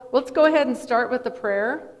let's go ahead and start with the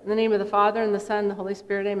prayer. In the name of the Father, and the Son, and the Holy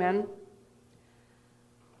Spirit, amen.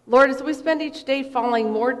 Lord, as we spend each day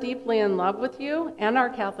falling more deeply in love with you and our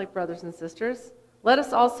Catholic brothers and sisters, let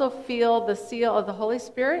us also feel the seal of the Holy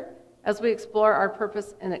Spirit as we explore our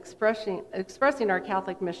purpose in expressing our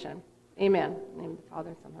Catholic mission. Amen. In the name of the Father,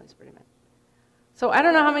 and Son, and Holy Spirit, amen. So I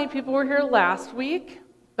don't know how many people were here last week,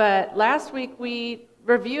 but last week we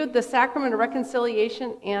reviewed the sacrament of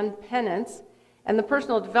reconciliation and penance, and the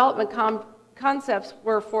personal development concepts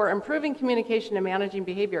were for improving communication and managing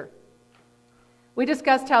behavior. We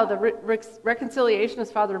discussed how the reconciliation,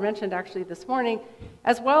 as Father mentioned actually this morning,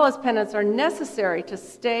 as well as penance, are necessary to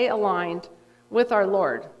stay aligned with our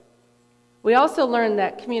Lord. We also learned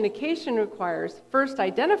that communication requires first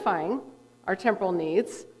identifying our temporal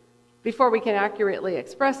needs before we can accurately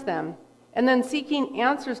express them, and then seeking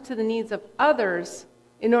answers to the needs of others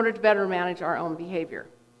in order to better manage our own behavior.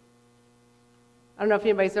 I don't know if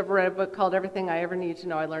anybody's ever read a book called Everything I Ever Need to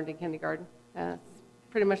Know I Learned in Kindergarten. It's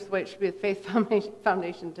pretty much the way it should be with Faith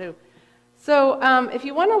Foundation too. So if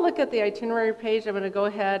you want to look at the itinerary page, I'm going to go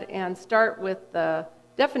ahead and start with the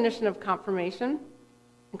definition of confirmation,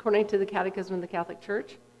 according to the Catechism of the Catholic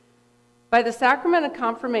Church. By the sacrament of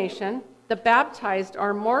confirmation, the baptized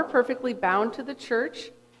are more perfectly bound to the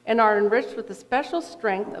Church and are enriched with the special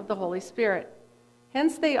strength of the Holy Spirit.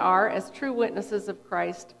 Hence they are, as true witnesses of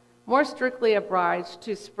Christ, more strictly obliged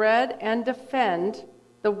to spread and defend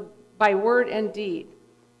by word and deed.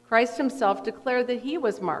 Christ himself declared that he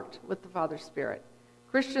was marked with the Father's Spirit.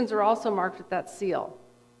 Christians are also marked with that seal.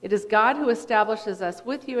 It is God who establishes us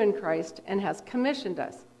with you in Christ and has commissioned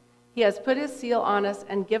us. He has put his seal on us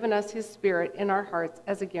and given us his Spirit in our hearts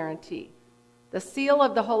as a guarantee. The seal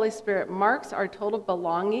of the Holy Spirit marks our total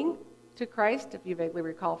belonging to Christ. If you vaguely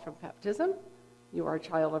recall from baptism, you are a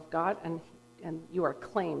child of God and you are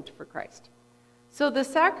claimed for Christ. So the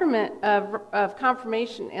sacrament of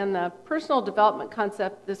confirmation and the personal development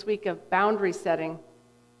concept this week of boundary setting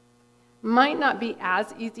might not be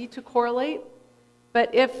as easy to correlate,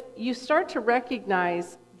 but if you start to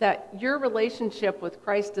recognize that your relationship with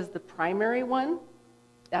Christ is the primary one,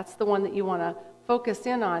 that's the one that you want to focus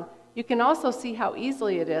in on, you can also see how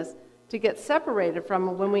easily it is to get separated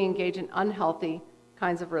from when we engage in unhealthy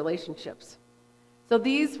kinds of relationships. So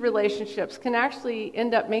these relationships can actually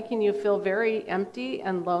end up making you feel very empty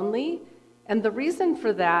and lonely. And the reason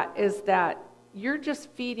for that is that you're just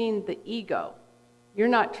feeding the ego. You're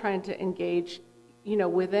not trying to engage,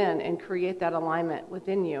 within and create that alignment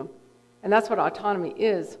within you. And that's what autonomy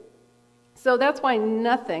is. So that's why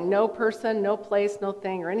nothing, no person, no place, no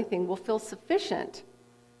thing or anything will feel sufficient,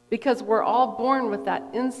 because we're all born with that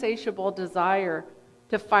insatiable desire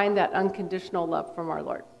to find that unconditional love from our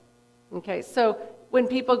Lord. Okay, so when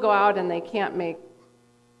people go out and they can't make,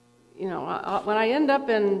 when I end up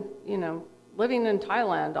in, living in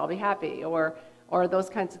Thailand, I'll be happy, or those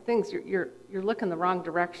kinds of things, you're looking the wrong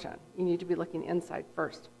direction. You need to be looking inside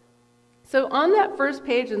first. So on that first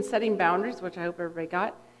page in Setting Boundaries, which I hope everybody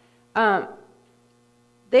got,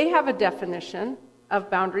 they have a definition of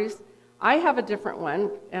boundaries. I have a different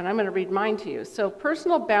one, and I'm going to read mine to you. So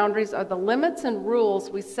personal boundaries are the limits and rules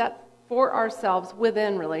we set for ourselves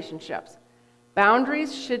within relationships.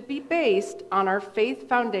 Boundaries should be based on our faith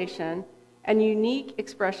foundation and unique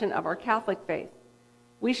expression of our Catholic faith.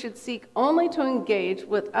 We should seek only to engage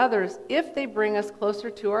with others if they bring us closer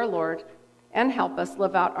to our Lord and help us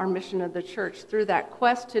live out our mission of the Church through that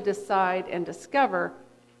quest to decide and discover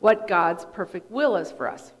what God's perfect will is for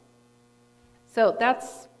us. So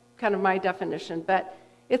that's kind of my definition, but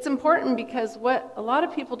it's important because what a lot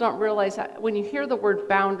of people don't realize, when you hear the word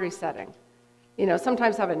boundary setting,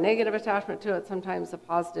 sometimes have a negative attachment to it, sometimes a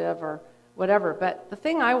positive or whatever, but the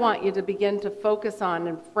thing I want you to begin to focus on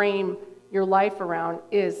and frame your life around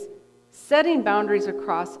is setting boundaries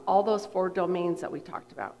across all those four domains that we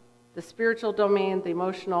talked about: the spiritual domain, the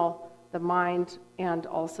emotional, the mind, and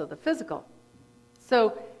also the physical.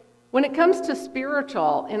 So when it comes to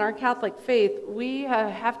spiritual, in our Catholic faith, we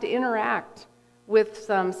have to interact with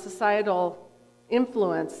some societal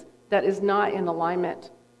influence that is not in alignment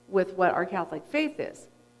with what our Catholic faith is.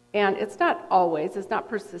 And it's not always, it's not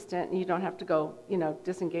persistent, and you don't have to go,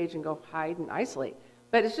 disengage and go hide and isolate.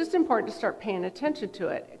 But it's just important to start paying attention to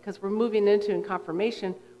it, because we're moving into, in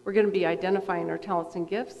confirmation, we're going to be identifying our talents and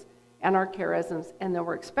gifts and our charisms, and then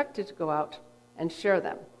we're expected to go out and share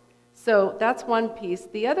them. So that's one piece.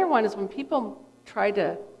 The other one is when people try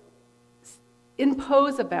to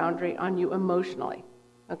impose a boundary on you emotionally.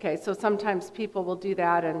 Okay, so sometimes people will do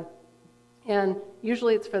that, and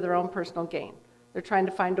usually it's for their own personal gain. They're trying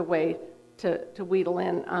to find a way to wheedle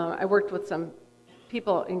in. I worked with some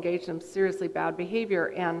people engage in seriously bad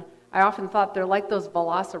behavior, and I often thought they're like those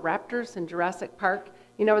velociraptors in Jurassic Park,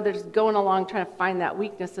 where they're just going along trying to find that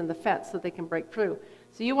weakness in the fence so they can break through.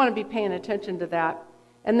 So you want to be paying attention to that.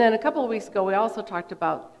 And then a couple of weeks ago, we also talked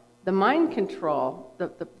about the mind control,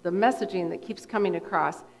 the messaging that keeps coming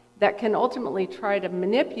across that can ultimately try to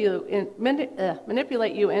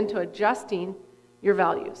manipulate you into adjusting your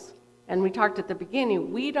values. And we talked at the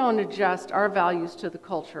beginning, we don't adjust our values to the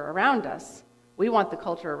culture around us. We want the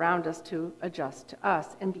culture around us to adjust to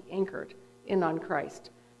us and be anchored in on Christ.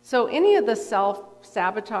 So any of the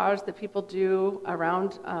self-sabotage that people do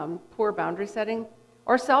around poor boundary setting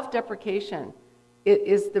or self-deprecation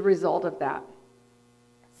is the result of that.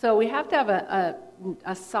 So we have to have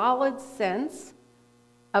a solid sense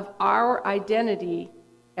of our identity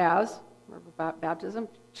as, baptism,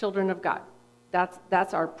 children of God.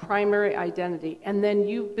 That's our primary identity. And then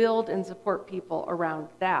you build and support people around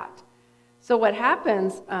that. So what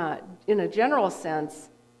happens in a general sense,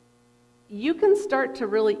 you can start to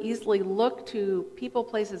really easily look to people,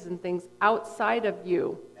 places, and things outside of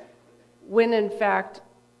you when in fact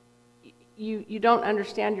you don't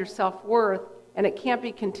understand your self-worth, and it can't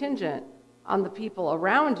be contingent on the people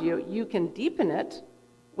around you. You can deepen it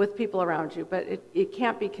with people around you, but it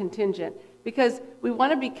can't be contingent, because we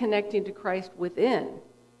want to be connecting to Christ within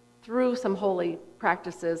through some holy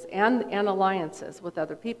practices and alliances with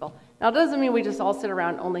other people. Now, it doesn't mean we just all sit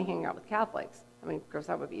around only hanging out with Catholics. I mean, of course,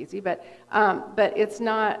 that would be easy, but it's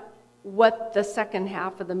not what the second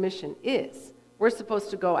half of the mission is. We're supposed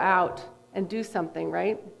to go out and do something,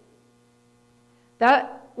 right?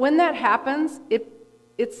 When that happens,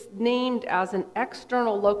 it's named as an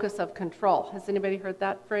external locus of control. Has anybody heard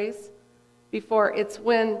that phrase before? It's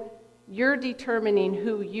when you're determining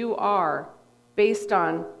who you are based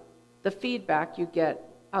on the feedback you get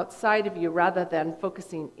outside of you rather than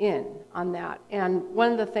focusing in on that. And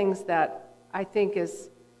one of the things that I think is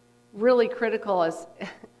really critical is,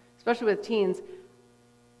 especially with teens,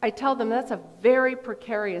 I tell them that's a very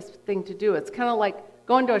precarious thing to do. It's kind of like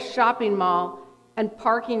going to a shopping mall and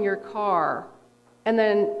parking your car and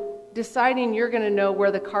then deciding you're going to know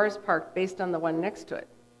where the car's parked based on the one next to it.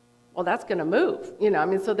 Well, that's going to move,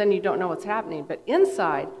 so then you don't know what's happening. But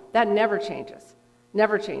inside, that never changes,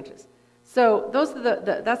 never changes. So those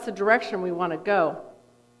are that's the direction we want to go.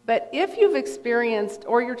 But if you've experienced,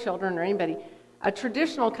 or your children or anybody, a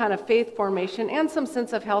traditional kind of faith formation and some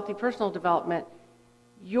sense of healthy personal development,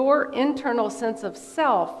 your internal sense of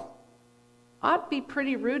self ought to be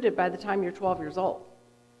pretty rooted by the time you're 12 years old.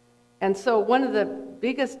 And so one of the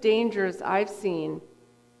biggest dangers I've seen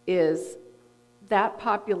is that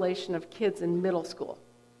population of kids in middle school.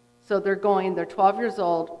 So they're 12 years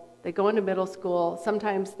old, they go into middle school.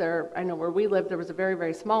 Sometimes I know where we live, there was a very,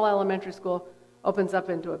 very small elementary school, opens up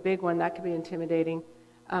into a big one. That can be intimidating.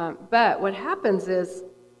 But what happens is,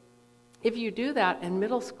 if you do that in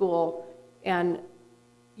middle school and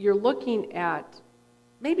you're looking at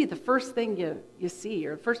maybe the first thing you see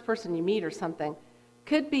or the first person you meet or something,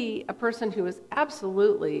 could be a person who is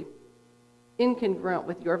absolutely incongruent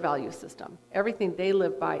with your value system. Everything they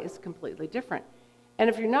live by is completely different. And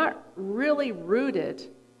if you're not really rooted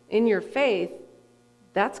in your faith,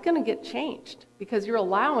 that's going to get changed because you're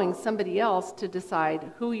allowing somebody else to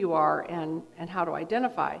decide who you are and how to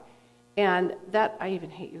identify. And that, I even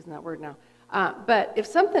hate using that word now. But if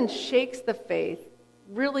something shakes the faith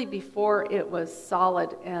really before it was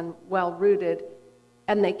solid and well-rooted,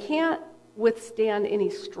 and they can't withstand any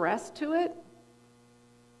stress to it,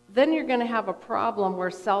 then you're going to have a problem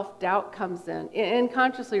where self-doubt comes in,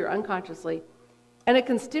 unconsciously or unconsciously, and it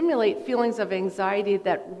can stimulate feelings of anxiety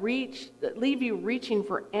that leave you reaching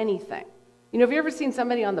for anything. Have you ever seen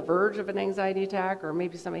somebody on the verge of an anxiety attack, or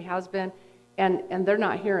maybe somebody has been, and they're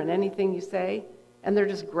not hearing anything you say, and they're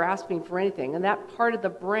just grasping for anything? And that part of the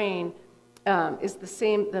brain is the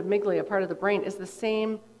same, the amygdala part of the brain is the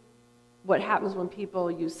same what happens when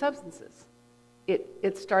people use substances.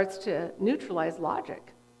 It starts to neutralize logic.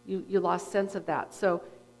 You lost sense of that. So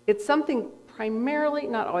it's something primarily,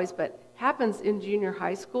 not always, but happens in junior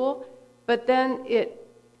high school, but then it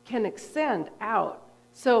can extend out.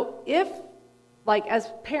 So if, like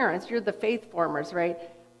as parents, you're the faith formers, right?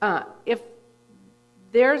 If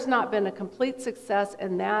there's not been a complete success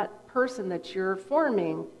and that person that you're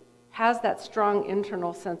forming has that strong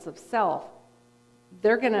internal sense of self,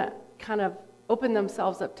 they're going to kind of open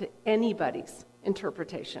themselves up to anybody's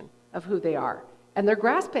interpretation of who they are. And they're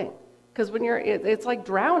grasping, because it's like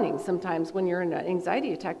drowning sometimes when you're in an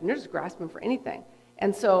anxiety attack and you're just grasping for anything.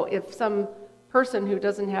 And so if some person who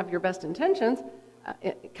doesn't have your best intentions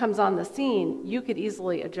comes on the scene, you could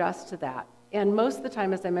easily adjust to that. And most of the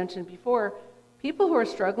time, as I mentioned before, people who are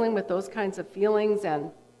struggling with those kinds of feelings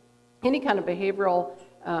and any kind of behavioral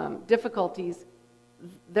difficulties,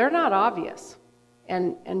 they're not obvious.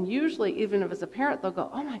 And usually, even if as a parent, they'll go,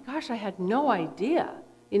 oh my gosh, I had no idea.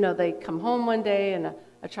 They come home one day and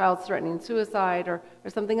a child's threatening suicide or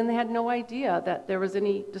something, and they had no idea that there was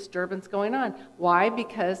any disturbance going on. Why?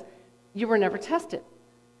 Because you were never tested.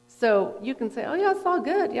 So you can say, oh yeah, it's all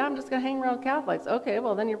good. Yeah, I'm just going to hang around Catholics. Okay,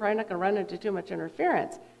 well then you're probably not going to run into too much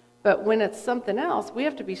interference. But when it's something else, we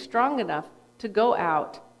have to be strong enough to go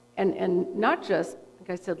out and not just,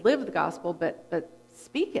 like I said, live the gospel, but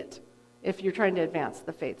speak it if you're trying to advance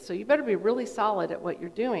the faith. So you better be really solid at what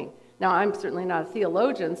you're doing. Now, I'm certainly not a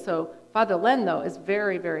theologian, so Father Len, though, is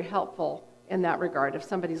very, very helpful in that regard if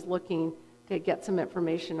somebody's looking to get some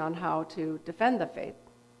information on how to defend the faith.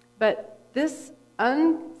 But this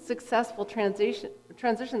unsuccessful transition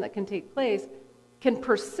that can take place can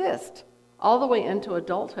persist all the way into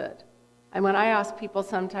adulthood. And when I ask people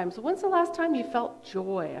sometimes, when's the last time you felt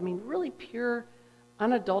joy? I mean, really pure,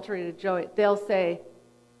 unadulterated joy. They'll say,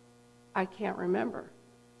 I can't remember.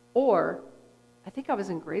 Or, I think I was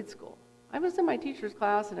in grade school. I was in my teacher's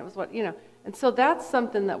class, and it was And so that's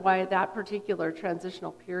something why that particular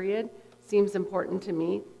transitional period seems important to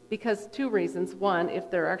me, because two reasons. One, if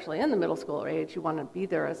they're actually in the middle school age, you want to be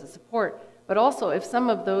there as a support. But also, if some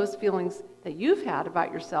of those feelings that you've had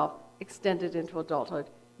about yourself extended into adulthood,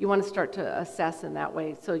 you want to start to assess in that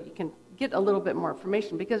way so you can get a little bit more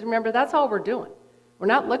information. Because remember, that's all we're doing. We're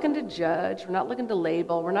not looking to judge. We're not looking to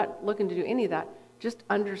label. We're not looking to do any of that. Just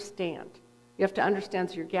understand. You have to understand,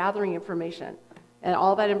 so you're gathering information. And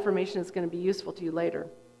all that information is going to be useful to you later.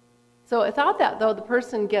 So without that, though, the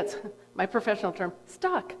person gets, my professional term,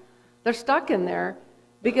 stuck. They're stuck in there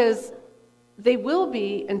because they will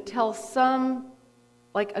be until some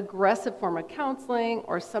aggressive form of counseling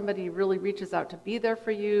or somebody really reaches out to be there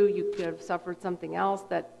for you. You could have suffered something else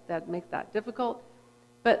that makes that difficult.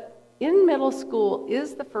 But in middle school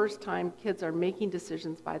is the first time kids are making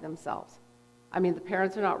decisions by themselves. I mean, the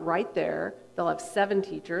parents are not right there. They'll have 7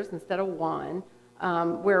 teachers instead of 1.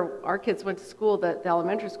 Where our kids went to school, the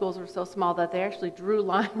elementary schools were so small that they actually drew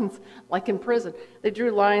lines, like in prison. They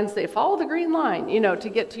drew lines, they follow the green line, to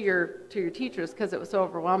get to your teachers because it was so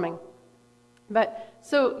overwhelming. But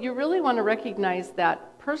so you really want to recognize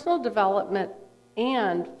that personal development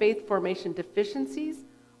and faith formation deficiencies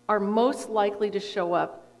are most likely to show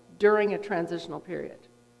up during a transitional period.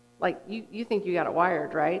 Like you think you got it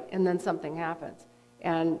wired, right? And then something happens.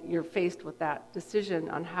 And you're faced with that decision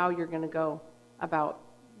on how you're going to go about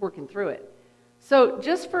working through it. So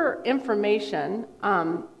just for information,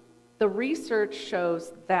 the research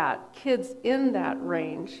shows that kids in that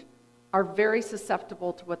range are very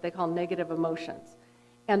susceptible to what they call negative emotions.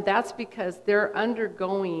 And that's because they're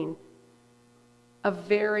undergoing a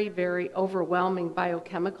very, very overwhelming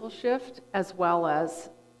biochemical shift as well as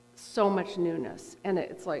so much newness. And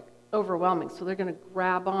it's like overwhelming. So they're going to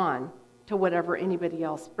grab on to whatever anybody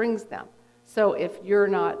else brings them. So if you're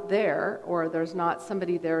not there or there's not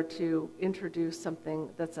somebody there to introduce something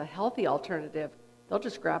that's a healthy alternative, they'll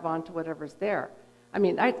just grab on to whatever's there. I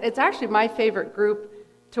mean, it's actually my favorite group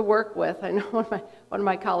to work with. I know one of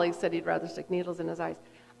my colleagues said he'd rather stick needles in his eyes.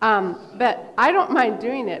 But I don't mind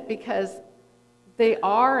doing it because they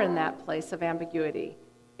are in that place of ambiguity.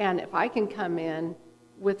 And if I can come in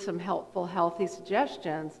with some helpful, healthy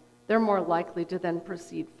suggestions, they're more likely to then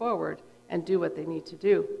proceed forward and do what they need to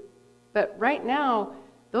do. But right now,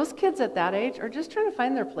 those kids at that age are just trying to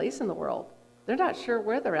find their place in the world. They're not sure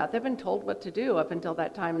where they're at. They've been told what to do up until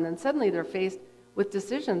that time, and then suddenly they're faced with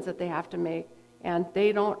decisions that they have to make, and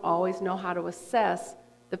they don't always know how to assess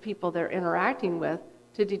the people they're interacting with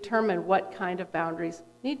to determine what kind of boundaries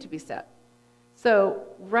need to be set. So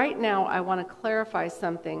right now, I want to clarify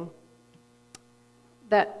something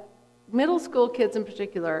that middle school kids in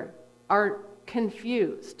particular are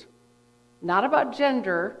confused. Not about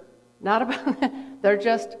gender, not about, they're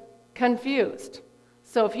just confused.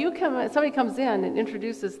 So if somebody comes in and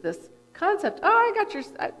introduces this concept, oh,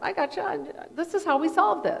 I got you, this is how we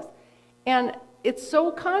solve this. And it's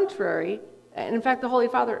so contrary, and in fact the Holy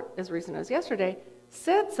Father, as recent as yesterday,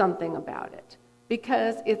 said something about it.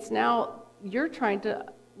 Because it's now, you're trying to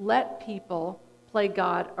let people play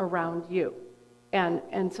God around you.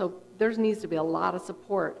 And so there needs to be a lot of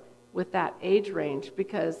support with that age range,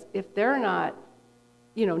 because if they're not,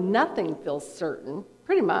 nothing feels certain,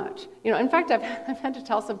 pretty much. In fact, I've had to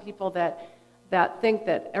tell some people that think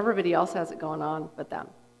that everybody else has it going on but them.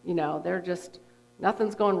 They're just,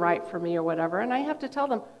 nothing's going right for me or whatever. And I have to tell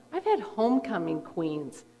them, I've had homecoming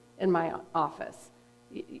queens in my office.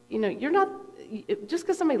 you're not, just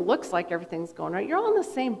because somebody looks like everything's going right, you're all in the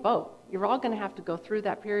same boat. You're all going to have to go through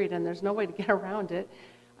that period, and there's no way to get around it.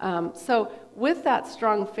 So with that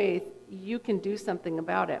strong faith, you can do something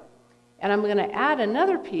about it. And I'm going to add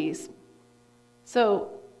another piece.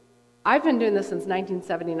 So I've been doing this since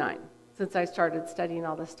 1979, since I started studying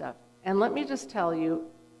all this stuff. And let me just tell you,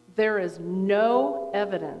 there is no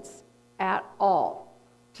evidence at all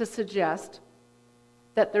to suggest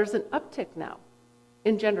that there's an uptick now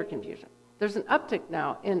in gender confusion. There's an uptick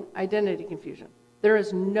now in identity confusion. There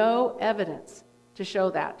is no evidence to show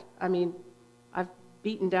that. I mean, I've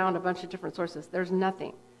beaten down a bunch of different sources. There's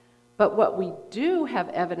nothing. But what we do have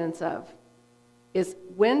evidence of is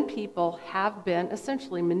when people have been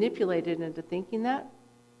essentially manipulated into thinking that,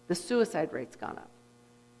 the suicide rate's gone up.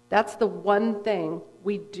 That's the one thing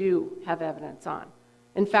we do have evidence on.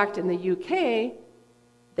 In fact, in the UK,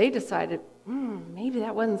 they decided, maybe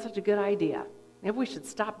that wasn't such a good idea. Maybe we should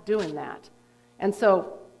stop doing that. And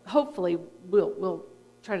so hopefully we'll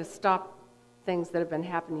try to stop things that have been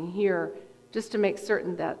happening here just to make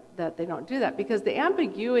certain that they don't do that. Because the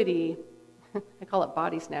ambiguity, I call it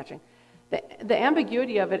body snatching, the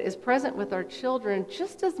ambiguity of it is present with our children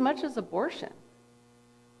just as much as abortion.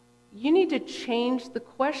 You need to change the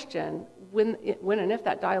question when and if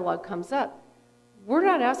that dialogue comes up. We're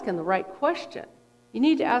not asking the right question. You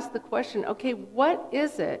need to ask the question, okay, what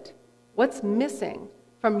is it, what's missing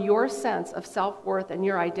from your sense of self-worth and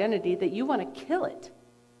your identity that you want to kill it?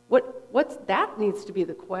 That needs to be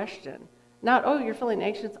the question. Not, oh, you're feeling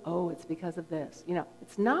anxious, oh, it's because of this.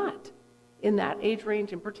 It's not. In that age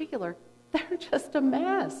range in particular, they're just a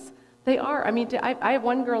mess. They are. I mean, I have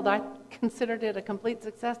one girl that I considered it a complete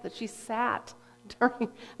success that she sat during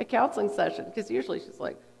a counseling session, because usually she's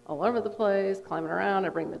like all over the place, climbing around. I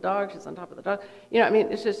bring the dog, she's on top of the dog.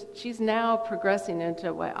 It's just, she's now progressing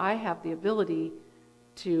into what I have the ability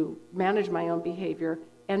to manage my own behavior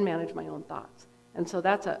and manage my own thoughts. And so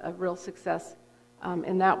that's a real success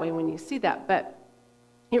in that way when you see that. But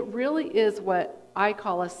it really is what I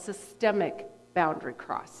call a systemic boundary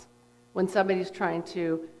cross. When somebody's trying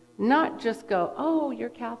to not just go, oh, you're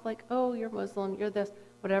Catholic, oh, you're Muslim, you're this,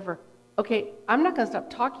 whatever. Okay, I'm not going to stop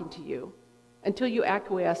talking to you until you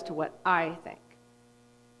acquiesce to what I think.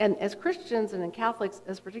 And as Christians and in Catholics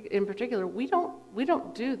in particular, we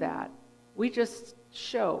don't do that. We just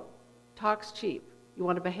show, talk's cheap. You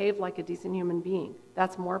want to behave like a decent human being.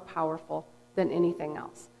 That's more powerful than anything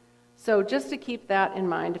else. So just to keep that in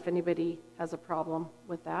mind, if anybody has a problem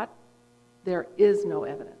with that, there is no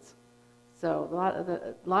evidence. So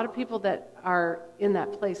a lot of people that are in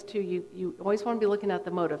that place too, you always want to be looking at the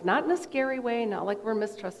motive, not in a scary way, not like we're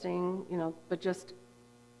mistrusting, but just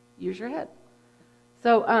use your head.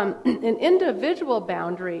 So an individual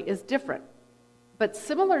boundary is different, but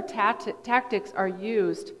similar tactics are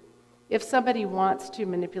used if somebody wants to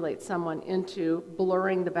manipulate someone into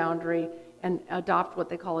blurring the boundary and adopt what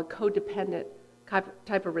they call a codependent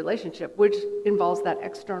type of relationship, which involves that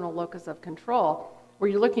external locus of control, where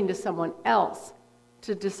you're looking to someone else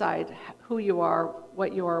to decide who you are,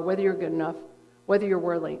 what you are, whether you're good enough, whether you're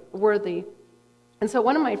worthy. And so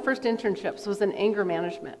one of my first internships was in anger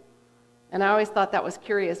management. And I always thought that was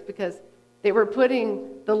curious because they were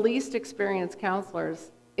putting the least experienced counselors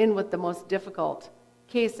in with the most difficult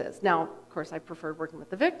cases. Now, of course, I preferred working with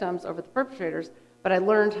the victims over the perpetrators, but I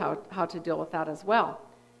learned how to deal with that as well.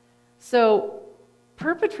 So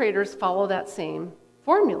perpetrators follow that same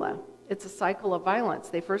formula. It's a cycle of violence.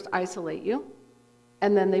 They first isolate you,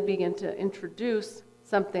 and then they begin to introduce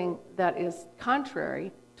something that is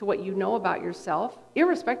contrary to what you know about yourself,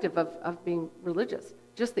 irrespective of being religious,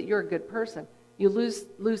 just that you're a good person. You lose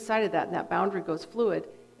sight of that, and that boundary goes fluid,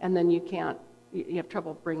 and then you have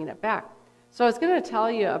trouble bringing it back. So I was going to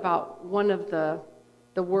tell you about one of the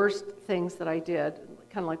worst things that I did,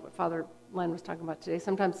 kind of like what Father Len was talking about today.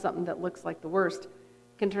 Sometimes something that looks like the worst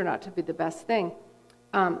can turn out to be the best thing.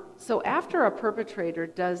 So after a perpetrator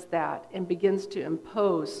does that and begins to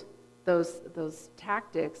impose those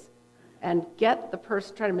tactics and get the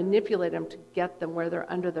person, try to manipulate them to get them where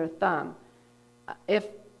they're under their thumb, if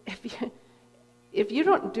you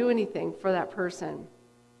don't do anything for that person,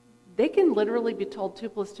 they can literally be told 2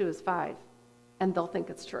 + 2 is 5, and they'll think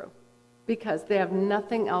it's true because they have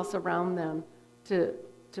nothing else around them to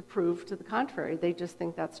prove to the contrary. They just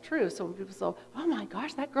think that's true. So when people say, oh my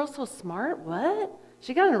gosh, that girl's so smart, what?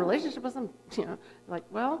 She got in a relationship with some, like,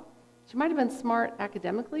 well, she might have been smart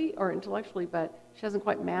academically or intellectually, but she hasn't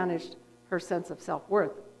quite managed her sense of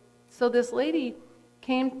self-worth. So this lady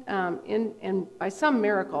came in, and by some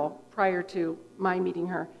miracle, prior to my meeting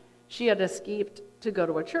her, she had escaped to go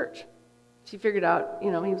to a church. she figured out, he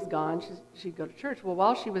was gone. She'd go to church. Well,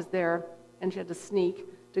 while she was there and she had to sneak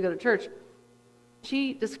to go to church,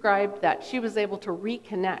 she described that she was able to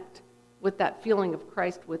reconnect with that feeling of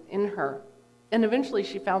Christ within her. And eventually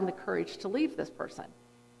she found the courage to leave this person.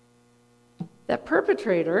 That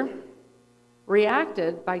perpetrator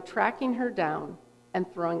reacted by tracking her down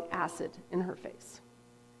and throwing acid in her face.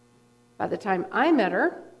 By the time I met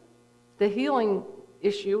her, the healing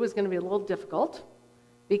issue was going to be a little difficult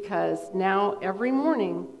because now every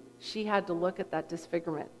morning she had to look at that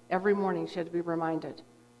disfigurement. Every morning she had to be reminded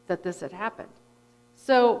that this had happened.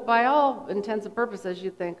 So by all intents and purposes,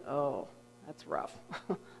 you think, oh, that's rough.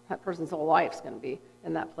 That person's whole life's going to be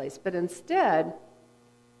in that place. But instead,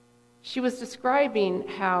 she was describing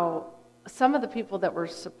how some of the people that were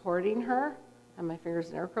supporting her, and my fingers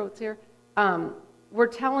in air quotes here, were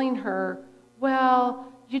telling her,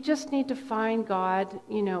 well, you just need to find God,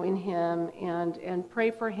 in him and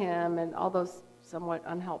pray for him and all those somewhat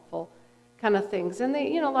unhelpful kind of things. And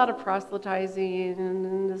they, a lot of proselytizing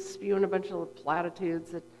and spewing a bunch of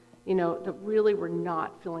platitudes that, that really were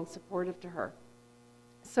not feeling supportive to her.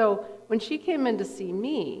 So when she came in to see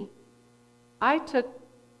me, I took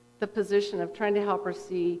the position of trying to help her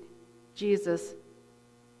see Jesus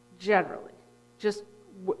generally. Just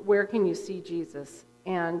where can you see Jesus?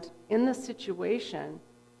 And in this situation,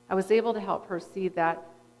 I was able to help her see that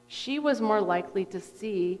she was more likely to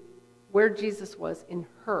see where Jesus was in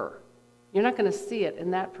her. You're not going to see it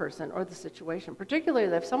in that person or the situation,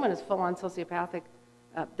 particularly if someone is full-on sociopathic.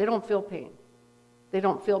 They don't feel pain. They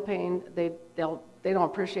don't feel pain. They don't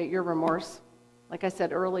appreciate your remorse. Like I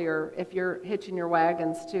said earlier, if you're hitching your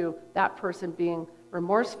wagons to that person being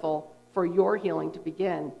remorseful for your healing to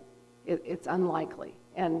begin, it's unlikely.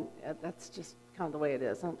 And that's just kind of the way it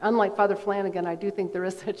is. And unlike Father Flanagan, I do think there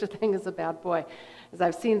is such a thing as a bad boy, as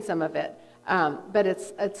I've seen some of it. But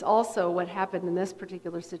it's also what happened in this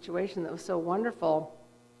particular situation that was so wonderful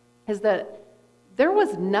is that there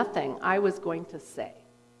was nothing I was going to say.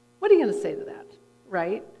 What are you going to say to that,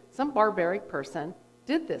 right? Some barbaric person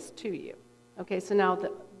did this to you. Okay, so now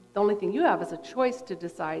the only thing you have is a choice to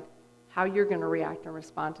decide how you're going to react and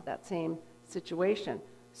respond to that same situation.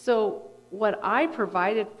 So what I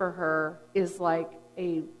provided for her is like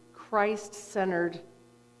a Christ-centered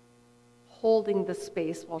holding the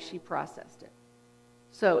space while she processed it.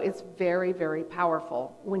 So it's very, very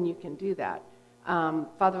powerful when you can do that.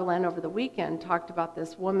 Father Len over the weekend talked about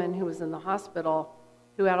this woman who was in the hospital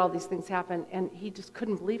who had all these things happen, and he just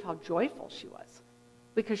couldn't believe how joyful she was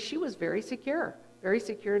because she was very secure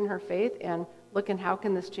in her faith and looking, how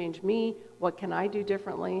can this change me? What can I do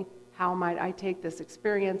differently? How might I take this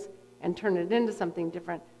experience and turn it into something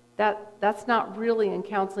different? That's not really in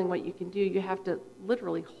counseling what you can do. You have to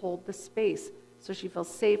literally hold the space so she feels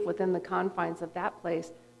safe within the confines of that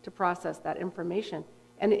place to process that information.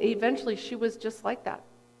 And eventually she was just like that.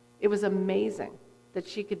 It was amazing that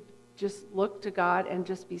she could just look to God and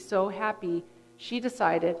just be so happy. She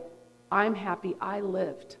decided, I'm happy I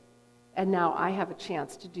lived, and now I have a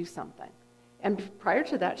chance to do something. And prior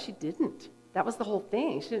to that, she didn't. That was the whole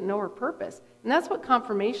thing. She didn't know her purpose. And that's what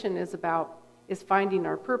confirmation is about, is finding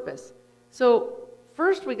our purpose. So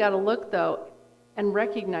first we got to look, though, and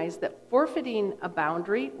recognize that forfeiting a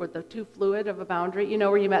boundary, or the too fluid of a boundary,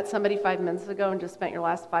 where you met somebody 5 minutes ago and just spent your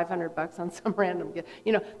last $500 on some random gift.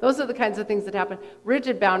 Those are the kinds of things that happen.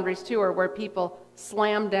 Rigid boundaries, too, are where people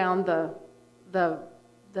slam down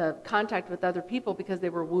the contact with other people because they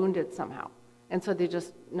were wounded somehow. And so they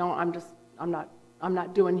just, no, I'm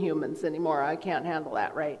not doing humans anymore. I can't handle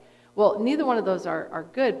that, right? Well, neither one of those are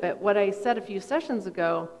good, but what I said a few sessions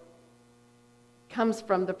ago comes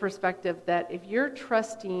from the perspective that if you're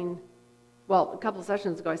trusting, well, a couple of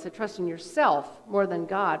sessions ago I said trusting yourself more than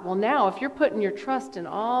God. Well, now if you're putting your trust in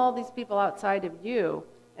all these people outside of you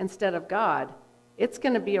instead of God, it's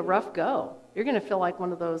going to be a rough go. You're going to feel like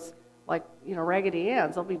one of those, Raggedy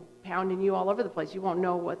Anns. They'll be pounding you all over the place. You won't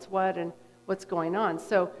know what's what and what's going on.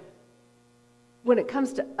 So when it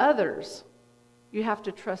comes to others, you have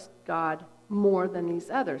to trust God more than these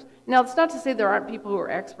others. Now, it's not to say there aren't people who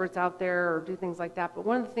are experts out there or do things like that, but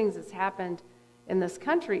one of the things that's happened in this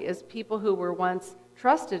country is people who were once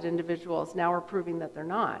trusted individuals now are proving that they're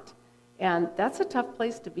not. And that's a tough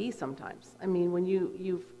place to be sometimes. I mean, when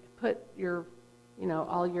you've put your,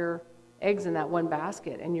 all your eggs in that one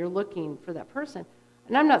basket and you're looking for that person.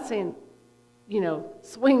 And I'm not saying,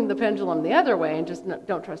 swing the pendulum the other way and just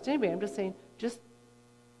don't trust anybody. I'm just saying, just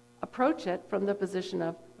approach it from the position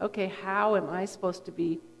of, okay, how am I supposed to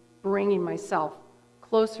be bringing myself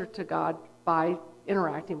closer to God by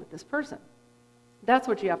interacting with this person? That's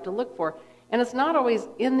what you have to look for. And it's not always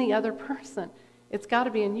in the other person. It's got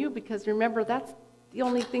to be in you, because remember, that's the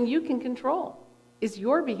only thing you can control is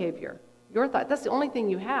your behavior, your thought. That's the only thing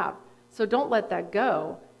you have. So don't let that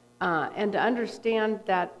go. And to understand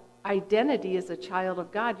that identity as a child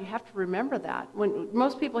of God, you have to remember that. When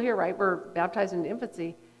most people here, right, we're baptized in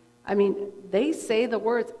infancy, I mean, they say the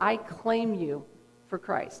words, I claim you for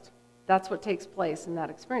Christ. That's what takes place in that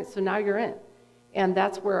experience. So now you're in. And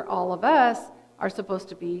that's where all of us are supposed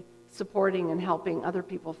to be supporting and helping other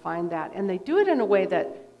people find that. And they do it in a way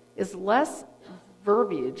that is less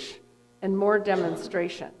verbiage and more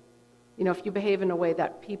demonstration. You know, if you behave in a way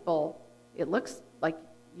that people, it looks like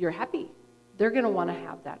you're happy, they're going to want to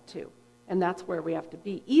have that too. And that's where we have to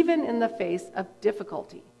be, even in the face of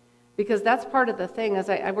difficulty. Because that's part of the thing. As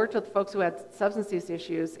I worked with folks who had substance use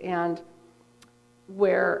issues, and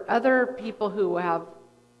where other people who have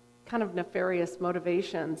kind of nefarious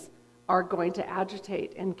motivations are going to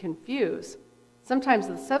agitate and confuse. Sometimes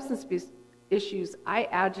the substance abuse issues I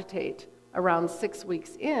agitate around 6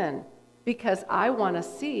 weeks in, because I want to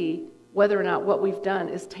see whether or not what we've done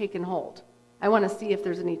is taken hold. I want to see if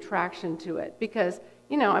there's any traction to it. Because,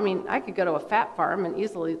 you know, I mean, I could go to a fat farm and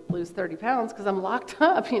easily lose 30 pounds because I'm locked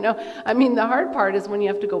up, you know. I mean, the hard part is when you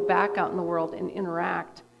have to go back out in the world and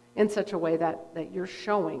interact in such a way that you're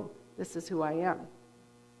showing this is who I am.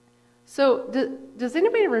 So does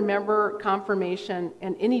anybody remember confirmation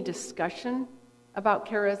and any discussion about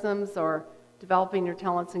charisms or developing your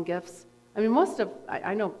talents and gifts? I mean,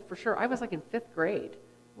 I know for sure, I was like in 5th grade,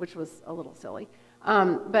 which was a little silly.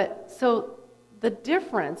 But so the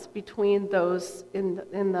difference between those in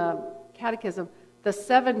the catechism, the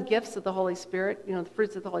 7 gifts of the Holy Spirit, you know, the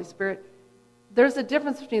fruits of the Holy Spirit, there's a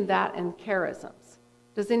difference between that and charisms.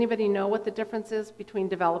 Does anybody know what the difference is between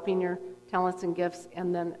developing your talents and gifts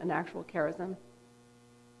and then an actual charism?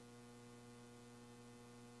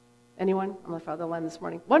 Anyone? I'm going to follow the line this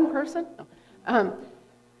morning. One person? No.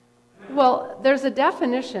 Well, there's a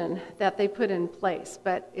definition that they put in place,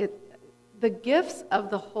 but the gifts of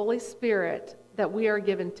the Holy Spirit that we are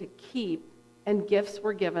given to keep, and gifts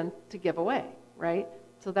we're given to give away, right?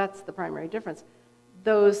 So that's the primary difference.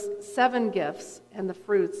 Those 7 gifts and the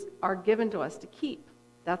fruits are given to us to keep.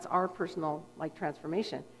 That's our personal, like,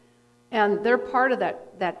 transformation. And they're part of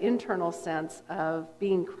that internal sense of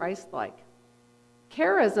being Christ-like.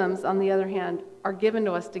 Charisms, on the other hand, are given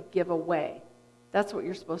to us to give away. That's what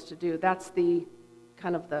you're supposed to do. That's the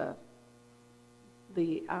kind of the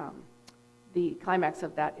climax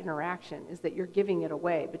of that interaction, is that you're giving it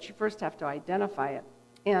away, but you first have to identify it.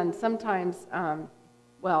 And sometimes,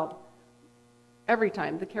 every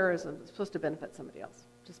time, the charism is supposed to benefit somebody else.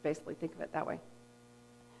 Just basically think of it that way.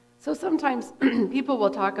 So sometimes people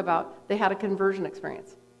will talk about they had a conversion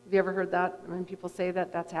experience. Have you ever heard that? I mean, people say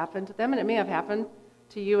that that's happened to them, and it may have happened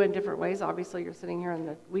to you in different ways. Obviously, you're sitting here on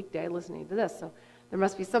the weekday listening to this, so there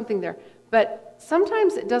must be something there. But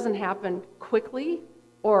sometimes it doesn't happen quickly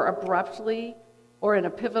or abruptly or in a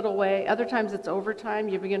pivotal way. Other times it's over time.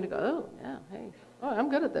 You begin to go, oh, yeah, hey, I'm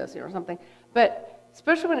good at this, or something. But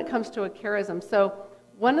especially when it comes to a charism. So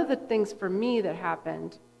one of the things for me that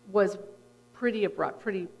happened was pretty abrupt,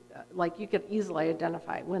 like you could easily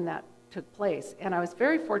identify when that took place. And I was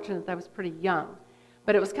very fortunate that I was pretty young.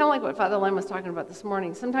 But it was kind of like what Father Len was talking about this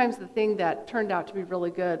morning. Sometimes the thing that turned out to be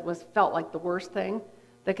really good felt like the worst thing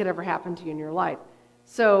that could ever happen to you in your life.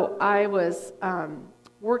 So I was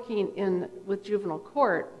working with juvenile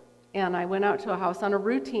court, and I went out to a house on a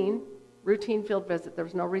routine field visit. There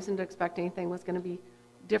was no reason to expect anything was going to be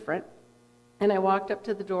different. And I walked up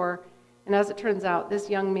to the door, and as it turns out, this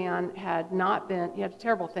young man he had a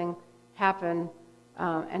terrible thing happen,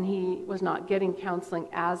 and he was not getting counseling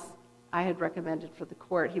as I had recommended for the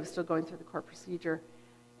court. He was still going through the court procedure.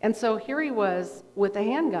 And so here he was with a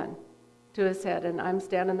handgun to his head, and I'm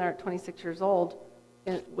standing there at 26 years old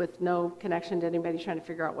with no connection to anybody, trying to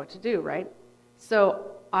figure out what to do, right?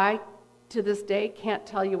 So I, to this day, can't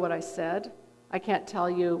tell you what I said. I can't tell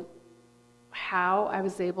you how I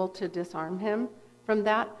was able to disarm him from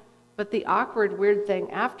that. But the awkward, weird thing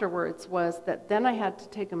afterwards was that then I had to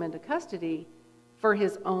take him into custody for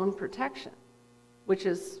his own protection, which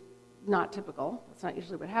is not typical. That's not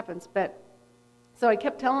usually what happens. But so I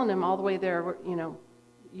kept telling him all the way there,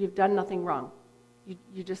 you've done nothing wrong.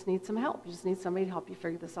 You just need some help. You just need somebody to help you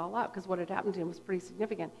figure this all out, because what had happened to him was pretty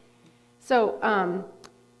significant. So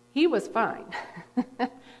he was fine.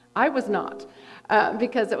 I was not,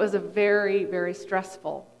 because it was a very, very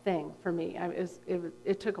stressful thing for me.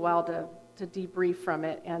 It took a while to debrief from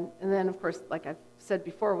it. And then, of course, like I've said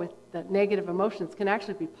before, with the negative emotions can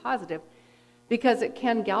actually be positive, because it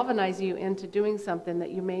can galvanize you into doing something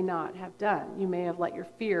that you may not have done. You may have let your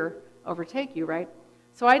fear overtake you, right?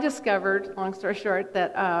 So I discovered, long story short,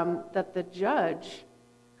 that the judge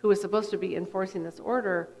who was supposed to be enforcing this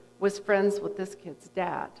order was friends with this kid's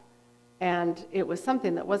dad. And it was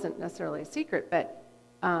something that wasn't necessarily a secret, but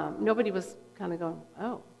nobody was kind of going,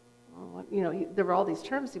 oh, well, there were all these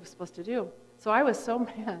terms he was supposed to do. So I was so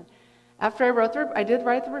mad. After I did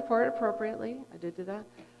write the report appropriately. I did do that.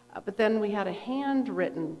 But then we had a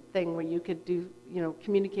handwritten thing where you could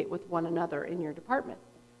communicate with one another in your department.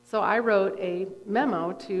 So I wrote a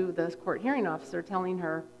memo to the court hearing officer telling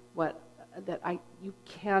her you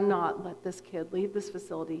cannot let this kid leave this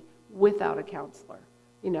facility without a counselor.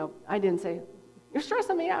 I didn't say, you're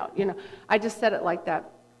stressing me out. I just said it like that.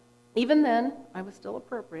 Even then, I was still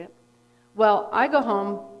appropriate. Well, I go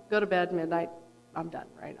home, go to bed, midnight, I'm done,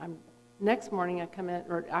 right? Next morning I come in,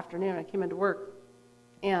 or afternoon, I came into work,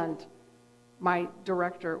 and my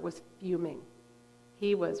director was fuming.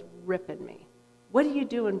 He was ripping me. What are you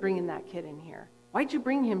doing bringing that kid in here? Why'd you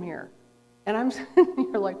bring him here? And I'm sitting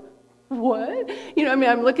here like, what?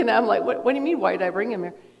 I'm looking at him like, what do you mean, why did I bring him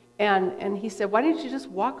here? And he said, why didn't you just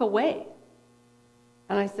walk away?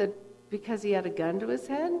 And I said, because he had a gun to his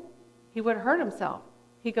head? He would have hurt himself.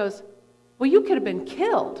 He goes, well, you could have been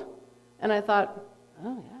killed. And I thought,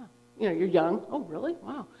 oh, yeah. You're young. Oh, really?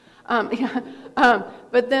 Wow.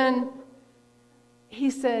 But then he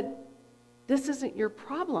said, this isn't your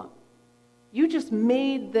problem. You just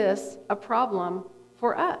made this a problem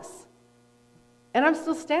for us. And I'm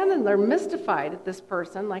still standing there mystified at this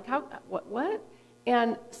person, like, what?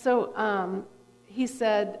 And so he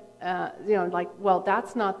said, well,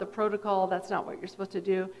 that's not the protocol, that's not what you're supposed to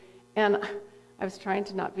do. And I was trying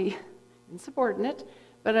to not be insubordinate,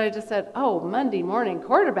 but I just said, oh, Monday morning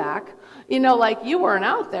quarterback, like you weren't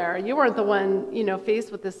out there. You weren't the one,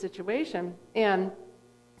 faced with this situation. And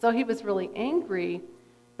so he was really angry,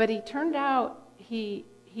 but he turned out, he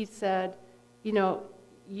said,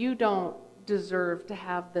 you don't deserve to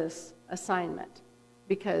have this assignment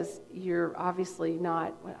because you're obviously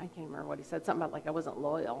not, I can't remember what he said, something about like I wasn't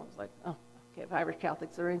loyal. I was like, oh, okay, if Irish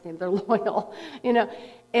Catholics or anything, they're loyal,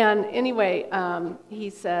 And anyway, he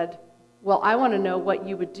said, well, I want to know what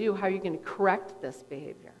you would do, how you're going to correct this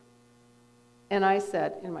behavior. And I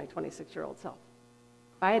said, in my 26-year-old self,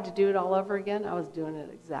 if I had to do it all over again, I was doing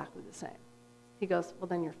it exactly the same. He goes, well,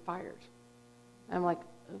 then you're fired. I'm like,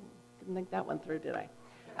 oh, didn't think that one through, did I?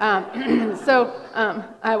 So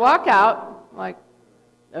I walk out, like,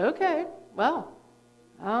 okay, well,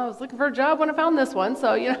 I was looking for a job when I found this one,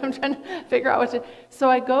 so, I'm trying to figure out what to...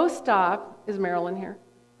 So I go stop, is Marilyn here?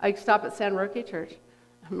 I stop at San Roque Church.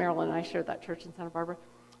 Marilyn and I shared that church in Santa Barbara.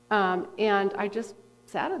 And I just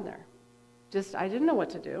sat in there. I didn't know what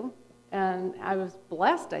to do. And I was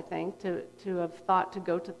blessed, I think, to have thought to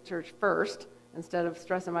go to the church first instead of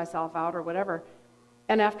stressing myself out or whatever.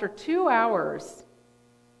 And after 2 hours,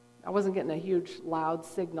 I wasn't getting a huge loud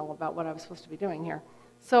signal about what I was supposed to be doing here.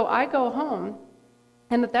 So I go home,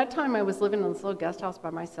 and at that time I was living in this little guest house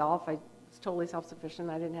by myself. I was totally self-sufficient.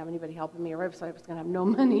 I didn't have anybody helping me, so I was going to have no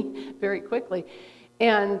money very quickly.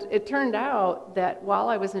 And it turned out that while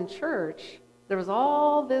I was in church, there was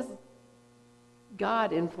all this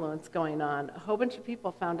God influence going on. A whole bunch of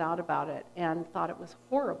people found out about it and thought it was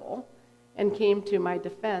horrible and came to my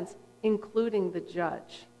defense, including the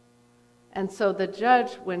judge. And so the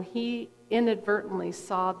judge, when he inadvertently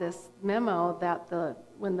saw this memo that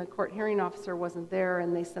when the court hearing officer wasn't there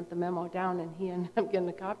and they sent the memo down and he ended up getting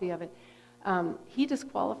a copy of it, he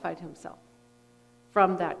disqualified himself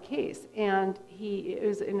from that case. And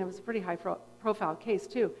it was a pretty high-profile case,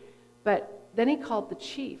 too. But then he called the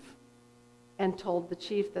chief and told the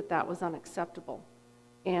chief that was unacceptable.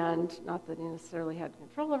 And not that he necessarily had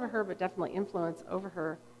control over her, but definitely influence over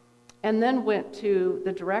her. And then went to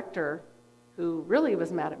the director, who really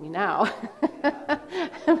was mad at me now,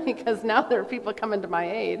 because now there are people coming to my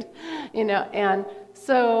aid, And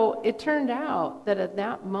so it turned out that at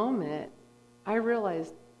that moment, I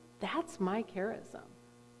realized that's my charism.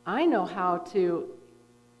 I know how to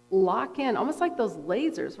lock in, almost like those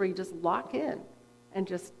lasers where you just lock in and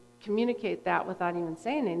just communicate that without even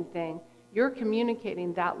saying anything. You're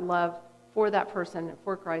communicating that love for that person and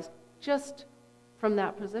for Christ just from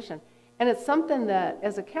that position. And it's something that,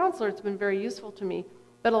 as a counselor, it's been very useful to me,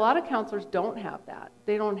 but a lot of counselors don't have that.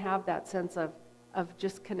 They don't have that sense of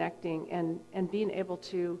just connecting and being able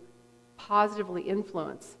to positively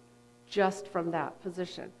influence just from that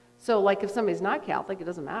position. So like if somebody's not Catholic, it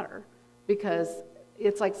doesn't matter, because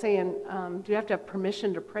it's like saying, do you have to have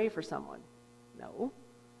permission to pray for someone? No.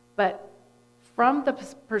 But from the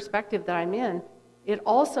perspective that I'm in, it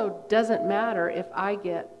also doesn't matter if I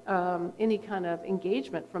get any kind of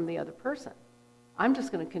engagement from the other person. I'm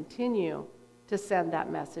just going to continue to send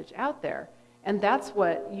that message out there. And that's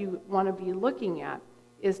what you want to be looking at,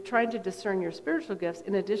 is trying to discern your spiritual gifts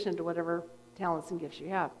in addition to whatever talents and gifts you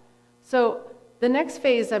have. So the next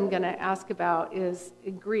phase I'm going to ask about is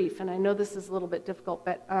grief. And I know this is a little bit difficult,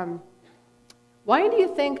 but why do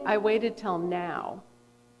you think I waited till now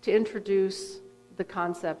to introduce the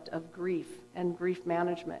concept of grief and grief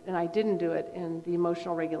management? And I didn't do it in the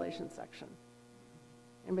emotional regulation section.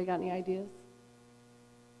 Anybody got any ideas?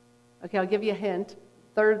 Okay, I'll give you a hint.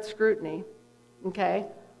 Third scrutiny. Okay?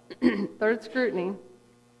 Third scrutiny.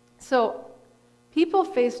 So people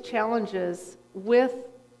face challenges with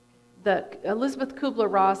the Elizabeth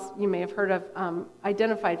Kubler-Ross, you may have heard of,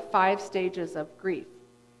 identified 5 stages of grief.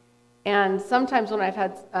 And sometimes when I've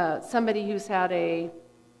had somebody who's had a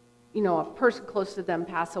person close to them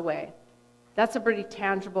pass away, that's a pretty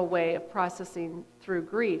tangible way of processing through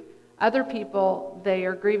grief. Other people, they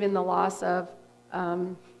are grieving the loss of,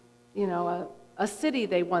 a city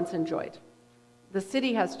they once enjoyed. The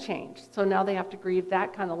city has changed, so now they have to grieve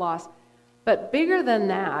that kind of loss. But bigger than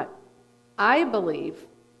that, I believe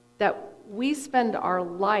that we spend our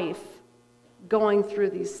life going through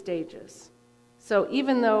these stages. So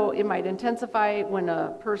even though it might intensify when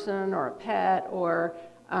a person or a pet or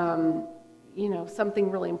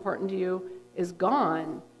something really important to you is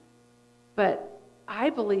gone, but I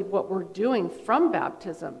believe what we're doing from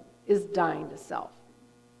baptism is dying to self.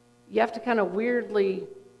 You have to kind of weirdly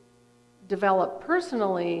develop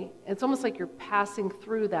personally. It's almost like you're passing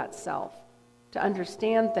through that self to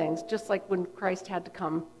understand things, just like when Christ had to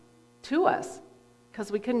come to us because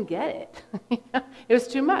we couldn't get it. It was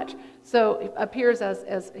too much. So it appears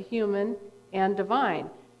as a human and divine.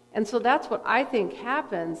 And so that's what I think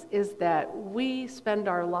happens, is that we spend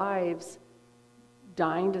our lives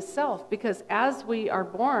dying to self, because as we are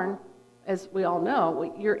born, as we all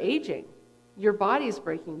know, you're aging. Your body's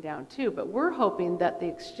breaking down too, but we're hoping that the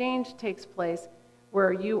exchange takes place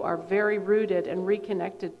where you are very rooted and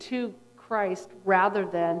reconnected to Christ rather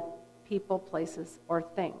than people, places, or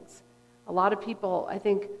things. A lot of people, I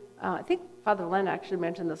think Father Len actually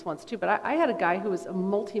mentioned this once too, but I had a guy who was a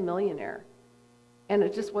multimillionaire, and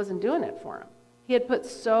it just wasn't doing it for him. He had put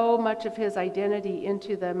so much of his identity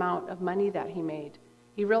into the amount of money that he made.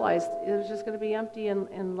 He realized it was just going to be empty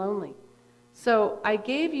and lonely. So I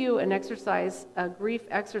gave you an exercise, a grief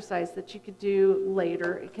exercise that you could do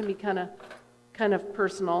later. It can be kind of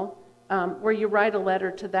personal, where you write a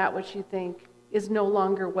letter to that which you think is no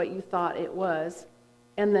longer what you thought it was,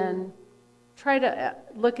 and then try to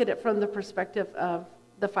look at it from the perspective of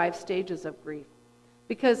the 5 stages of grief.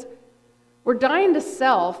 Because we're dying to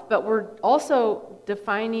self, but we're also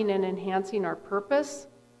defining and enhancing our purpose.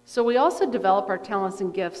 So we also develop our talents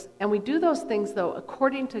and gifts, and we do those things, though,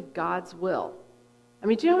 according to God's will. I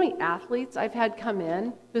mean, do you know how many athletes I've had come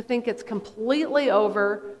in who think it's completely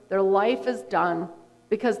over, their life is done,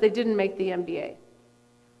 because they didn't make the NBA?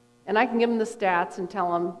 And I can give them the stats and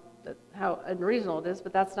tell them how unreasonable it is,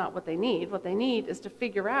 but that's not what they need. What they need is to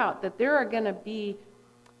figure out that there are going to be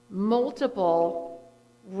multiple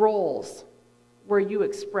roles where you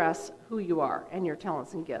express who you are and your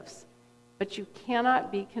talents and gifts. But you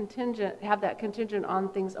cannot be have that contingent on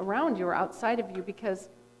things around you or outside of you, because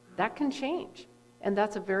that can change. And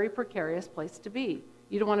that's a very precarious place to be.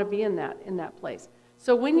 You don't want to be in that place.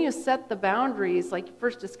 So when you set the boundaries, like you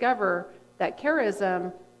first discover that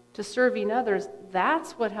charism to serving others,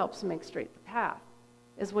 that's what helps make straight the path,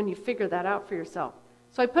 is when you figure that out for yourself.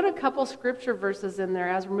 So I put a couple scripture verses in there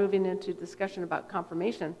as we're moving into discussion about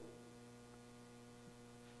confirmation.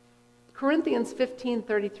 Corinthians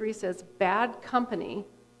 15:33 says, bad company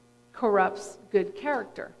corrupts good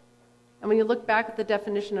character. And when you look back at the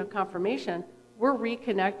definition of confirmation, we're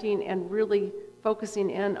reconnecting and really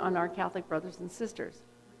focusing in on our Catholic brothers and sisters.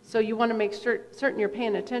 So you want to make certain you're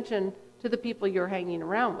paying attention to the people you're hanging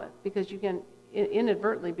around with, because you can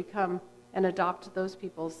inadvertently become and adopt those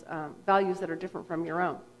people's values that are different from your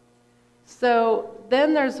own. So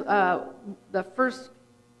then there's the 1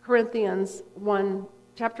 Corinthians 1,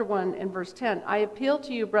 chapter 1 and verse 10. I appeal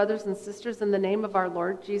to you, brothers and sisters, in the name of our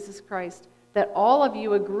Lord Jesus Christ, that all of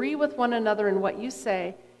you agree with one another in what you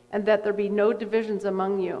say, and that there be no divisions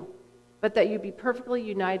among you, but that you be perfectly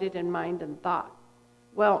united in mind and thought.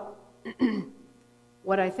 Well,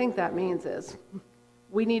 what I think that means is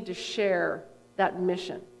we need to share that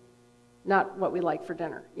mission, not what we like for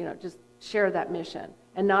dinner. Just share that mission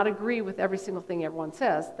and not agree with every single thing everyone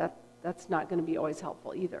says. That's not going to be always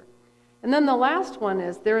helpful either. And then the last one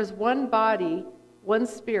is, there is one body, one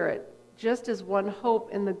spirit, just as one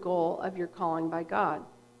hope in the goal of your calling by God.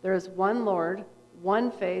 There is one Lord,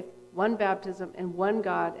 one faith, one baptism, and one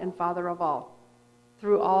God and Father of all,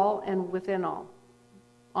 through all and within all.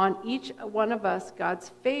 On each one of us, God's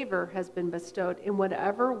favor has been bestowed in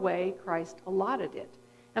whatever way Christ allotted it.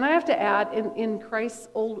 And I have to add, in Christ's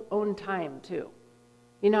own time, too.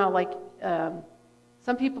 You know, like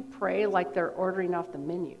some people pray like they're ordering off the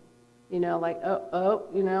menu. You know, like,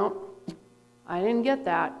 you know, I didn't get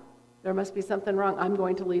that. There must be something wrong. I'm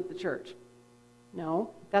going to leave the church.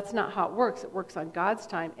 No, that's not how it works. It works on God's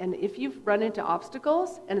time. And if you've run into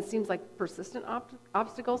obstacles, and it seems like persistent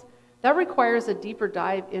obstacles, that requires a deeper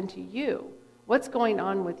dive into you. What's going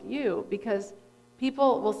on with you? Because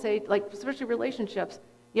people will say, like, especially relationships,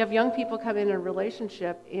 you have young people come in a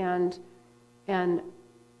relationship and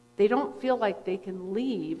they don't feel like they can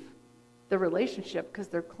leave the relationship because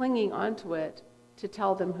they're clinging onto it to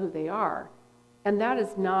tell them who they are. And that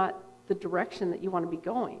is not the direction that you want to be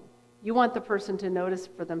going. You want the person to notice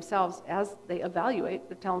for themselves as they evaluate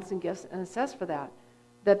their talents and gifts and assess for that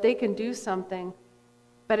they can do something,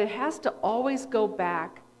 but it has to always go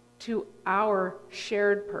back to our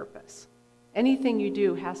shared purpose. Anything you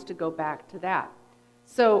do has to go back to that.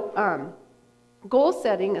 So goal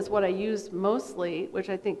setting is what I use mostly, which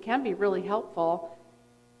I think can be really helpful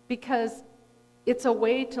because it's a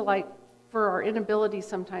way to, like, for our inability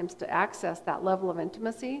sometimes to access that level of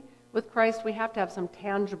intimacy with Christ, we have to have some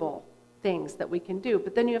tangible things that we can do.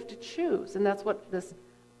 But then you have to choose, and that's what this,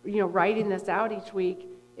 you know, writing this out each week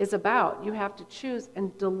is about. You have to choose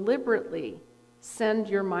and deliberately send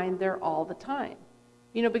your mind there all the time.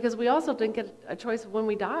 You know, because we also didn't get a choice of when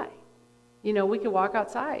we die. You know, we could walk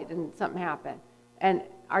outside and something happen. And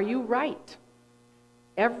are you right?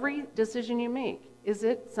 Every decision you make, is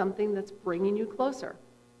it something that's bringing you closer?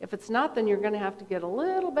 If it's not, then you're going to have to get a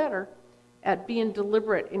little better at being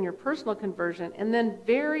deliberate in your personal conversion and then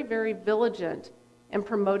very, very vigilant in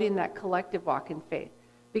promoting that collective walk in faith.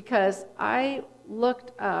 Because I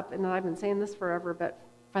looked up, and I've been saying this forever, but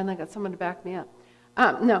finally I got someone to back me up.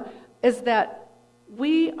 Is that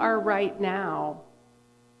we are right now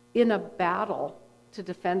in a battle to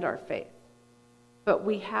defend our faith. But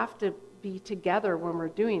we have to be together when we're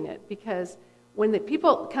doing it, because when the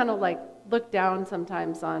people kind of like look down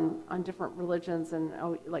sometimes on different religions, and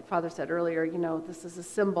like Father said earlier, you know, this is a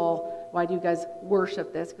symbol. Why do you guys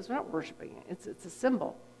worship this? Because we're not worshiping it. It's a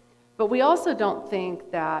symbol. But we also don't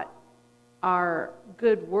think that our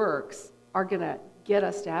good works are going to get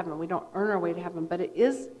us to heaven. We don't earn our way to heaven, but it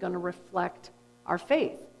is going to reflect our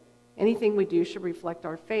faith. Anything we do should reflect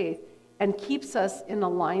our faith and keeps us in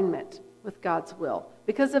alignment with God's will.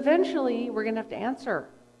 Because eventually we're going to have to answer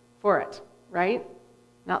for it, right?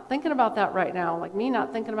 Not thinking about that right now, like me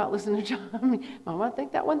not thinking about listening to John. I want to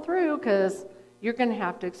think that one through, because you're going to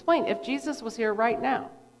have to explain. If Jesus was here right now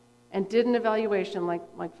and did an evaluation,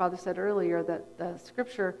 like Father said earlier, that the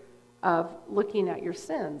scripture of looking at your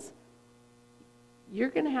sins, you're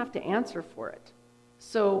going to have to answer for it.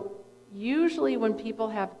 So usually when people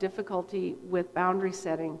have difficulty with boundary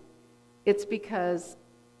setting, it's because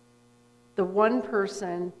the one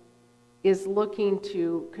person is looking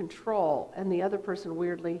to control, and the other person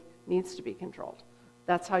weirdly needs to be controlled.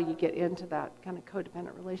 That's how you get into that kind of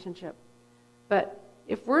codependent relationship. But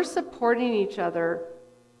if we're supporting each other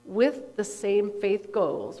with the same faith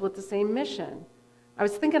goals, with the same mission, I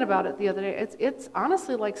was thinking about it the other day, it's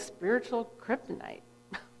honestly like spiritual kryptonite.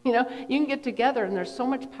 You know, you can get together, and there's so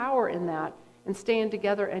much power in that, and staying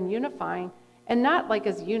together and unifying, and not like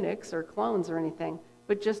as eunuchs or clones or anything,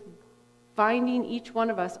 but just finding each one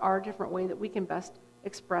of us our different way that we can best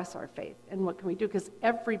express our faith. And what can we do? Because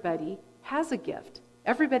everybody has a gift.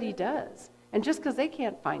 Everybody does. And just because they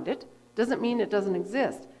can't find it doesn't mean it doesn't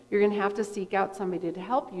exist. You're going to have to seek out somebody to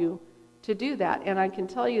help you to do that. And I can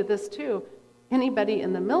tell you this too, anybody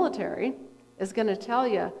in the military is going to tell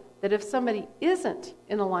you that if somebody isn't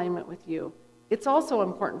in alignment with you, it's also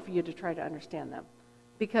important for you to try to understand them.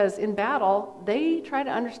 Because in battle, they try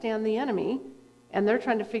to understand the enemy, and they're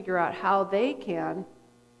trying to figure out how they can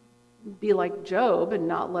be like Job and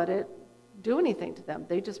not let it do anything to them.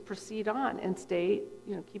 They just proceed on and stay,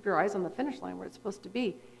 you know, keep your eyes on the finish line where it's supposed to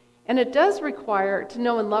be. And it does require, to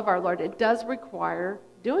know and love our Lord, it does require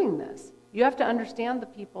doing this. You have to understand the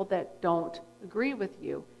people that don't agree with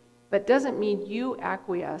you, but doesn't mean you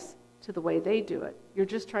acquiesce to the way they do it. You're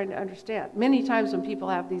just trying to understand. Many times when people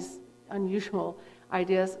have these unusual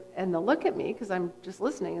ideas, and they'll look at me because I'm just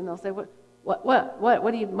listening, and they'll say, what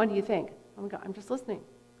do you think? I'm just listening.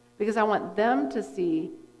 Because I want them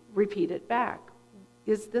to repeat it back.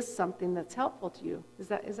 Is this something that's helpful to you? Is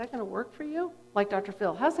that going to work for you? Like Dr.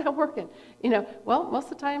 Phil, how's that working? You know, well, most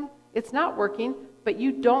of the time it's not working, but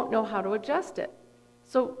you don't know how to adjust it.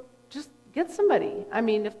 So just get somebody. I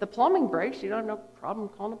mean, if the plumbing breaks, you don't have no problem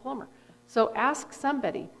calling a plumber. So ask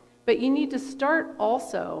somebody. But you need to start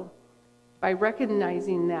also by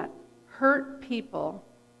recognizing that hurt people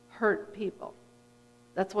hurt people.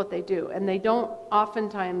 That's what they do. And they don't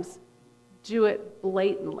oftentimes do it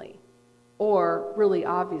blatantly or really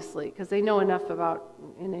obviously, because they know enough about,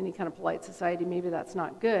 in any kind of polite society, maybe that's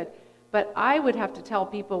not good. But I would have to tell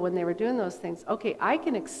people when they were doing those things, okay, I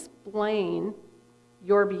can explain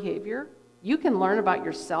your behavior. You can learn about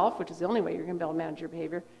yourself, which is the only way you're going to be able to manage your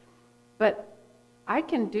behavior. But I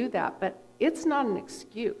can do that, but it's not an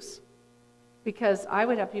excuse. Because I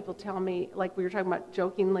would have people tell me, like we were talking about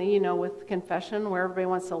jokingly, with confession, where everybody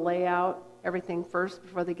wants to lay out everything first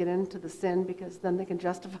before they get into the sin, because then they can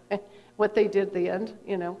justify what they did at the end.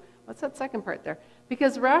 What's that second part there?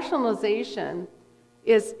 Because rationalization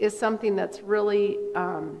is something that's really,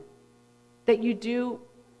 that you do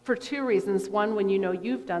for two reasons. One, when you know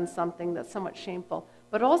you've done something that's somewhat shameful,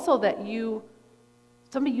 but also that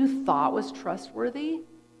somebody you thought was trustworthy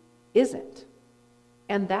isn't.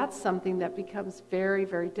 And that's something that becomes very,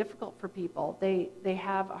 very difficult for people. They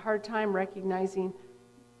have a hard time recognizing,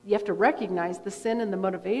 you have to recognize the sin and the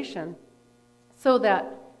motivation so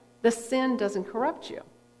that the sin doesn't corrupt you.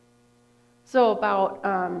 So about,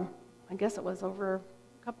 I guess it was over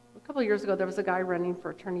a couple of years ago, there was a guy running for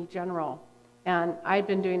Attorney General. And I'd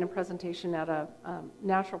been doing a presentation at a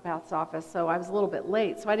naturopath's office, so I was a little bit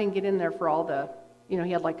late. So I didn't get in there for all the, he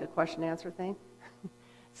had like a question and answer thing.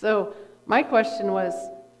 So my question was,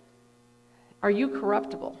 are you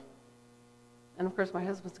corruptible? And of course my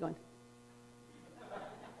husband's going,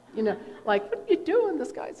 like, what are you doing?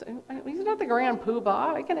 This guy's, he's not the grand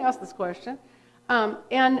poobah. I can ask this question.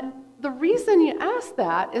 And the reason you ask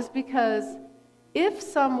that is because if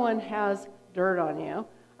someone has dirt on you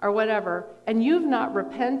or whatever, and you've not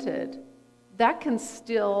repented, that can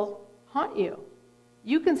still haunt you.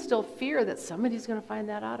 You can still fear that somebody's going to find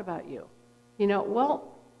that out about you. Well,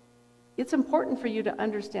 it's important for you to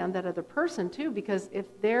understand that other person too, because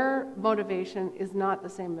if their motivation is not the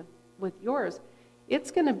same with yours, it's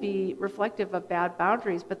going to be reflective of bad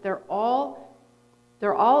boundaries, but they're all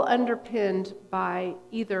underpinned by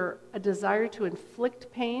either a desire to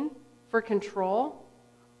inflict pain for control,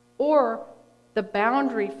 or the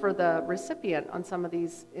boundary for the recipient on some of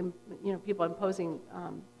these, people imposing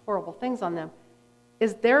horrible things on them,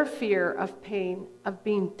 is their fear of pain, of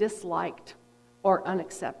being disliked or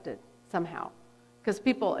unaccepted somehow. Because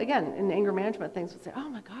people, again, in anger management things would say, oh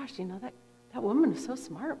my gosh, that woman is so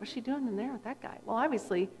smart. What's she doing in there with that guy? Well,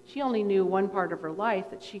 obviously, she only knew one part of her life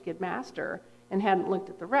that she could master and hadn't looked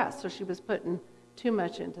at the rest, so she was putting too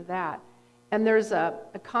much into that. And there's a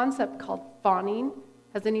concept called fawning.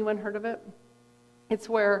 Has anyone heard of it? It's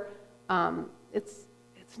where it's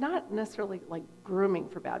not necessarily like grooming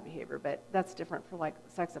for bad behavior, but that's different for like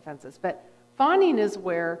sex offenses. But fawning is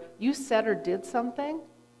where you said or did something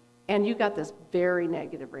and you got this very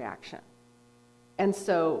negative reaction. And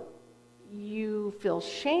so you feel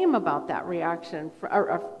shame about that reaction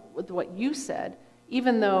or with what you said,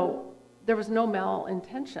 even though there was no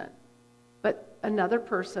malintention. But another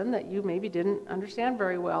person that you maybe didn't understand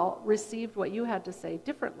very well received what you had to say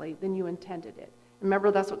differently than you intended it.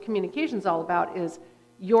 Remember, that's what communication is all about, is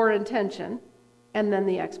your intention and then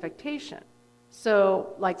the expectation.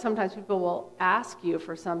 So, like, sometimes people will ask you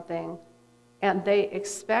for something and they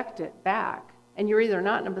expect it back, and you're either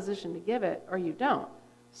not in a position to give it or you don't.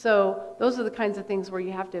 So those are the kinds of things where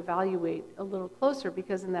you have to evaluate a little closer,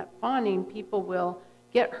 because in that fawning, people will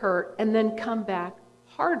get hurt and then come back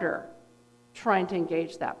harder trying to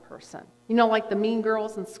engage that person. Like the mean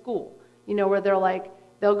girls in school, where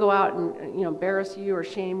they'll go out and embarrass you or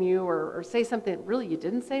shame you or say something that really you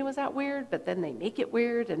didn't say was that weird, but then they make it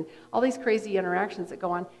weird, and all these crazy interactions that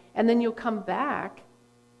go on. And then you'll come back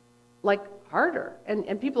like harder.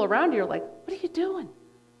 And people around you are like, what are you doing?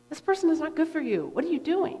 This person is not good for you. What are you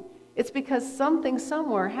doing? It's because something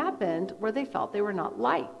somewhere happened where they felt they were not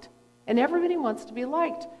liked. And everybody wants to be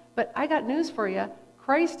liked. But I got news for you.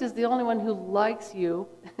 Christ is the only one who likes you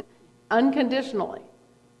unconditionally.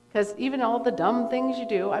 Because even all the dumb things you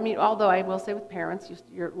do, although I will say with parents,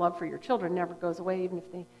 your love for your children never goes away, even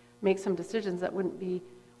if they make some decisions that wouldn't be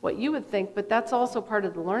what you would think, but that's also part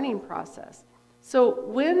of the learning process. So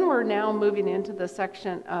when we're now moving into the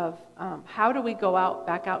section of how do we go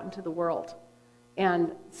back out into the world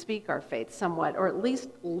and speak our faith somewhat, or at least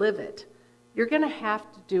live it, you're going to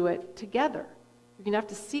have to do it together. You're going to have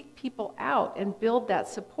to seek people out and build that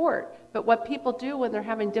support. But what people do when they're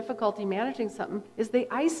having difficulty managing something is they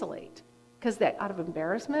isolate, because out of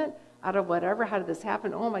embarrassment, out of whatever, how did this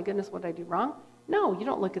happen? Oh my goodness, what did I do wrong? No, you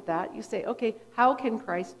don't look at that. You say, okay, how can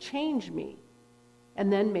Christ change me?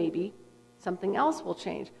 And then maybe something else will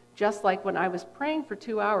change. just like when I was praying for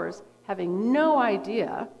 2 hours, having no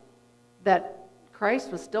idea that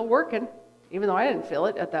Christ was still working, even though I didn't feel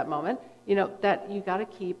it at that moment, that you got to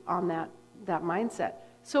keep on that mindset.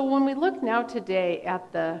 So when we look now today at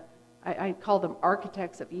I call them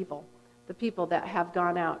architects of evil, the people that have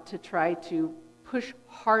gone out to try to push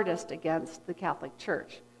hardest against the Catholic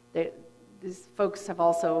Church. These folks have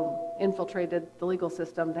also infiltrated the legal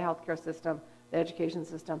system, the healthcare system, the education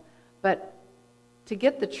system. But to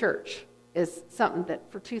get the church is something that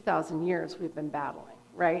for 2,000 years we've been battling,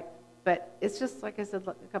 right? But it's just, like I said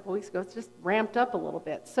a couple weeks ago, it's just ramped up a little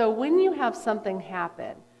bit. So when you have something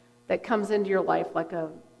happen that comes into your life, like a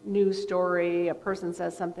news story, a person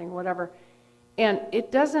says something, whatever, and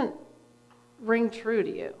it doesn't ring true to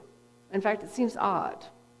you. In fact, it seems odd.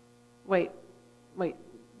 Wait,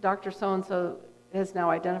 Dr. So-and-so has now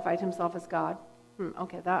identified himself as God.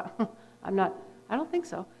 Okay, I don't think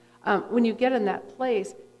so. When you get in that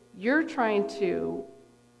place, you're trying to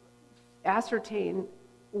ascertain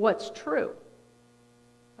what's true.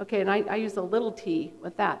 Okay, and I use a little t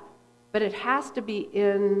with that. But it has to be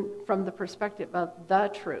from the perspective of the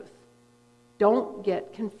truth. Don't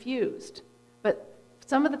get confused. But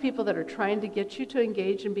some of the people that are trying to get you to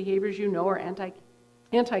engage in behaviors are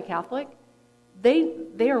anti-Catholic,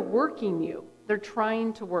 they are working you. They're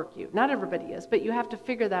trying to work you. Not everybody is, but you have to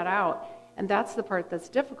figure that out. And that's the part that's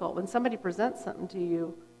difficult. When somebody presents something to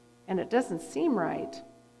you and it doesn't seem right,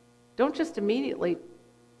 don't just immediately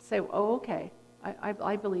say, oh, okay,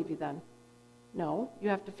 I believe you then. No, you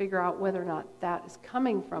have to figure out whether or not that is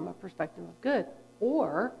coming from a perspective of good,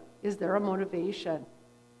 or is there a motivation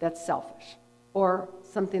that's selfish, or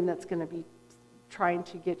something that's going to be trying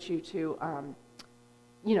to get you to,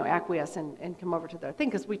 acquiesce and come over to their thing.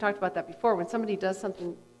 Because we talked about that before. When somebody does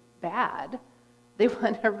something bad, they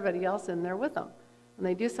want everybody else in there with them when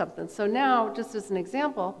they do something. So now, just as an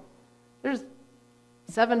example, there's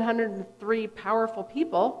 703 powerful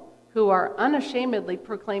people who are unashamedly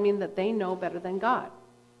proclaiming that they know better than God.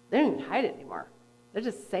 They don't even hide it anymore. They're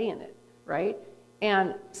just saying it, right?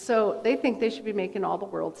 And so they think they should be making all the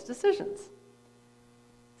world's decisions.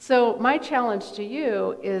 So my challenge to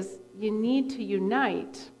you is you need to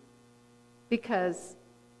unite, because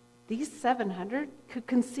these 700 could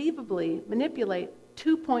conceivably manipulate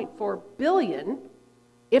 2.4 billion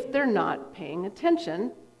if they're not paying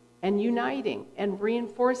attention and uniting and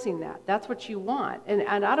reinforcing that. That's what you want.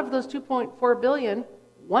 And out of those 2.4 billion,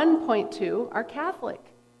 1.2 are Catholic.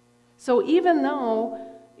 So even though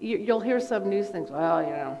you'll hear some news things,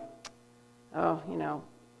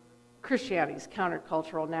 Christianity's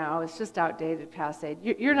countercultural now, it's just outdated, passé.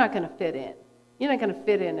 You're not going to fit in. You're not going to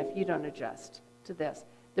fit in if you don't adjust to this.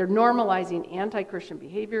 They're normalizing anti-Christian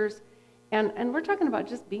behaviors, and we're talking about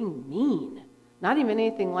just being mean, not even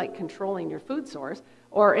anything like controlling your food source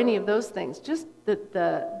or any of those things. Just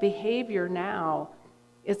the behavior now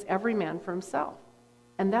is every man for himself.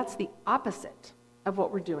 And that's the opposite of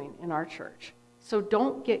what we're doing in our church. So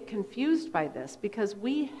don't get confused by this, because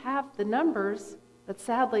we have the numbers, but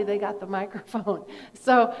sadly they got the microphone.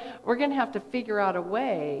 So we're going to have to figure out a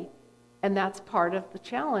way, and that's part of the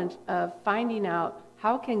challenge of finding out,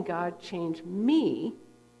 how can God change me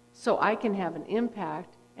so I can have an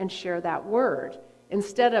impact and share that word,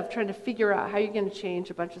 instead of trying to figure out how you're going to change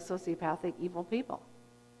a bunch of sociopathic, evil people.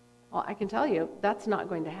 Well, I can tell you that's not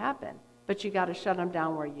going to happen, but you got to shut them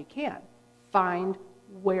down where you can. Find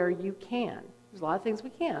where you can. There's a lot of things we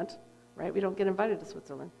can't, right? We don't get invited to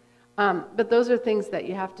Switzerland. But those are things that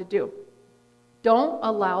you have to do. Don't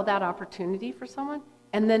allow that opportunity for someone,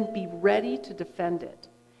 and then be ready to defend it.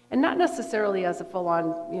 And not necessarily as a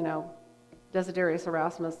full-on, Desiderius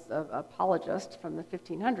Erasmus apologist from the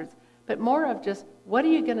 1500s, but more of just, what are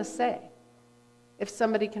you going to say? If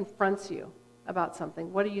somebody confronts you about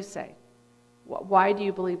something, what do you say? Why do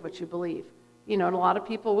you believe what you believe? And a lot of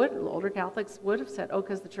people older Catholics would have said,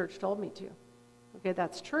 because the church told me to. Okay,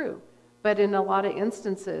 that's true. But in a lot of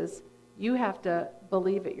instances, you have to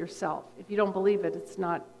believe it yourself. If you don't believe it, it's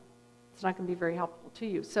not going to be very helpful to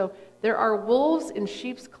you. So there are wolves in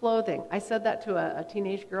sheep's clothing. I said that to a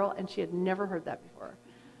teenage girl, and she had never heard that before.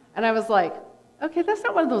 And I was like, okay, that's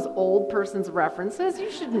not one of those old person's references.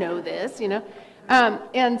 You should know this,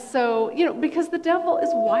 And so, because the devil is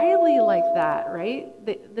wily like that, right?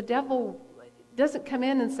 The devil doesn't come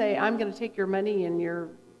in and say, I'm going to take your money and your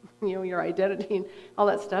identity and all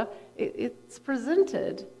that stuff. It's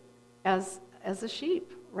presented as a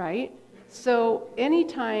sheep, right? So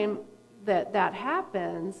anytime that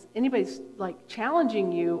happens, anybody's like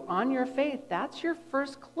challenging you on your faith, that's your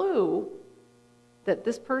first clue that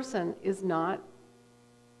this person is not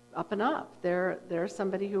up and up. They're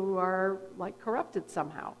somebody who are like corrupted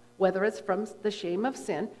somehow. whether it's from the shame of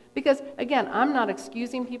sin. Because, again, I'm not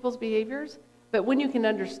excusing people's behaviors, but when you can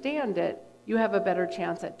understand it, you have a better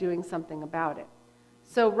chance at doing something about it.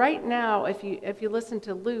 So right now, if you listen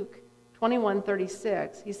to Luke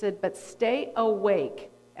 21:36, he said, "But stay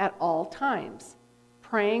awake at all times,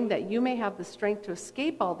 praying that you may have the strength to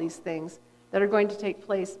escape all these things that are going to take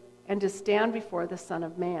place and to stand before the Son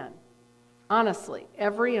of Man." Honestly,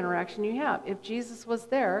 every interaction you have, if Jesus was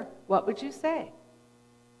there, what would you say?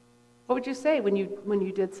 What would you say when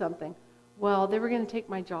you did something? Well, they were going to take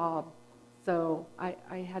my job, so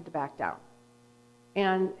I had to back down.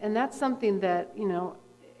 And that's something that,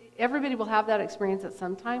 everybody will have that experience at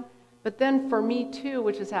some time. But then for me too,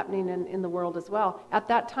 which is happening in the world as well, at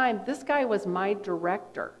that time, this guy was my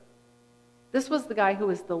director. This was the guy who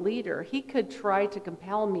was the leader. He could try to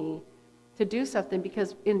compel me to do something,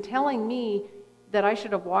 because in telling me that I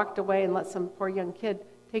should have walked away and let some poor young kid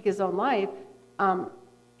take his own life,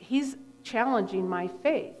 he's challenging my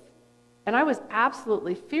faith. And I was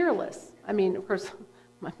absolutely fearless. I mean, of course,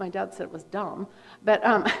 my dad said it was dumb, but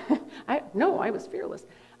I was fearless.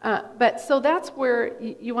 But so that's where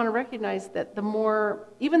you want to recognize that the more,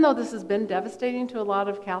 even though this has been devastating to a lot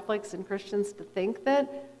of Catholics and Christians to think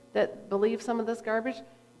that believe some of this garbage,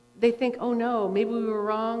 they think, oh no, maybe we were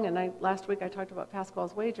wrong. And last week I talked about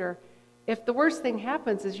Pascal's wager. If the worst thing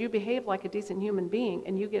happens is you behave like a decent human being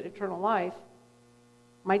and you get eternal life,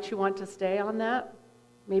 might you want to stay on that?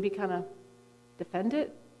 Maybe kind of defend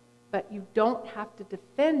it? But you don't have to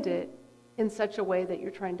defend it in such a way that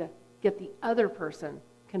you're trying to get the other person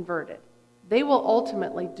converted. They will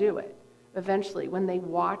ultimately do it eventually when they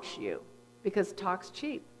watch you, because talk's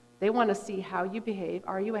cheap. They want to see how you behave.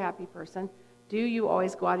 Are you a happy person? Do you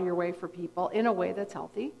always go out of your way for people in a way that's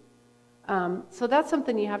healthy? So that's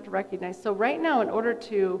something you have to recognize. So right now, in order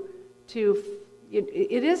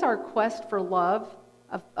it is our quest for love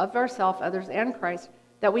of ourselves, others, and Christ,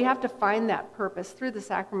 that we have to find that purpose through the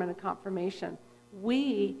sacrament of confirmation.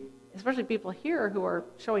 We, especially people here who are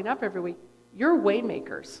showing up every week, you're way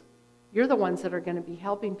makers. You're the ones that are going to be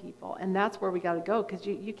helping people, and that's where we got to go, because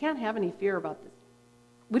you can't have any fear about this.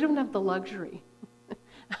 We don't have the luxury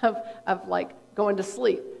of like going to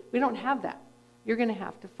sleep. We don't have that. You're going to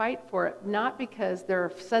have to fight for it, not because there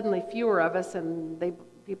are suddenly fewer of us and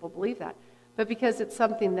people believe that, but because it's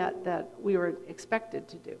something that we were expected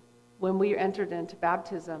to do. When we entered into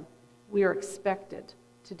baptism, we are expected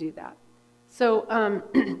to do that. So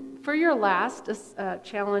for your last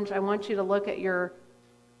challenge, I want you to look at your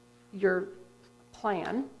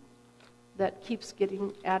plan that keeps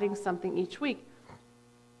adding something each week.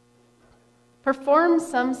 Perform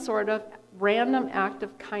some sort of random act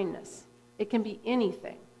of kindness. It can be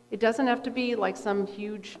anything. It doesn't have to be like some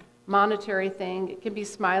huge monetary thing. It can be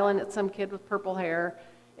smiling at some kid with purple hair.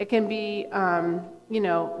 It can be,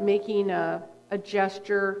 making a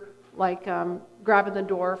gesture like grabbing the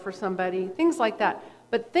door for somebody, things like that.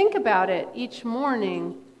 But think about it each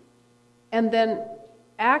morning and then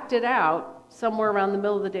act it out somewhere around the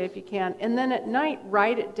middle of the day if you can. And then at night,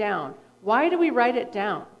 write it down. Why do we write it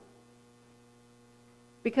down?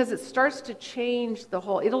 Because it starts to change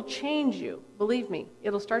it'll change you. Believe me,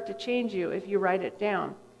 it'll start to change you if you write it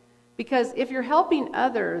down. Because if you're helping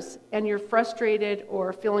others and you're frustrated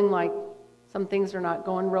or feeling like some things are not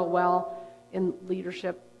going real well in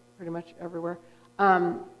leadership, pretty much everywhere,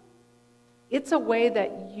 it's a way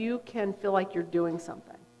that you can feel like you're doing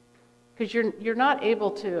something. Because you're not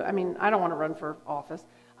able to, I don't want to run for office,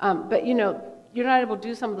 but you're not able to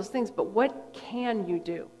do some of those things, but what can you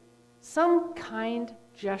do? Some kind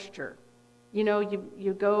gesture.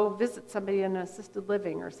 You go visit somebody in assisted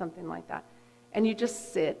living or something like that, and you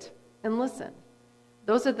just sit and listen.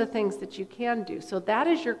 Those are the things that you can do. So that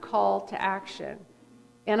is your call to action.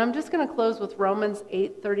 And I'm just going to close with Romans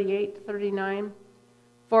 8:38-39.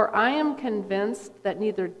 For I am convinced that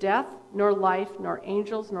neither death, nor life, nor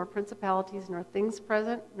angels, nor principalities, nor things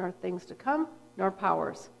present, nor things to come, nor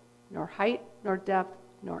powers, nor height, nor depth,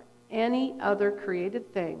 nor any other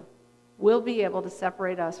created thing will be able to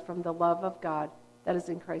separate us from the love of God that is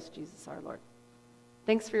in Christ Jesus our Lord.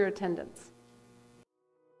 Thanks for your attendance.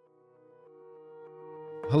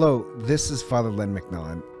 Hello, this is Father Len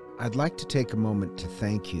McMillan. I'd like to take a moment to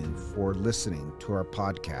thank you for listening to our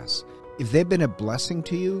podcasts. If they've been a blessing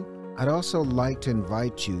to you, I'd also like to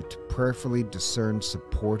invite you to prayerfully discern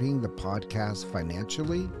supporting the podcast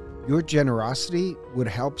financially. Your generosity would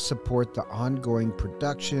help support the ongoing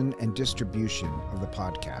production and distribution of the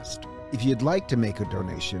podcast. If you'd like to make a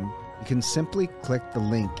donation, you can simply click the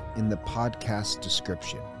link in the podcast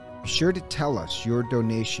description. Be sure to tell us your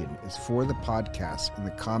donation is for the podcast in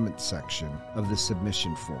the comments section of the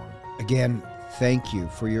submission form. Again, Thank you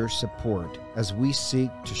for your support as we seek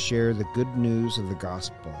to share the good news of the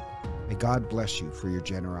gospel. May God bless you for your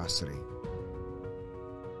generosity.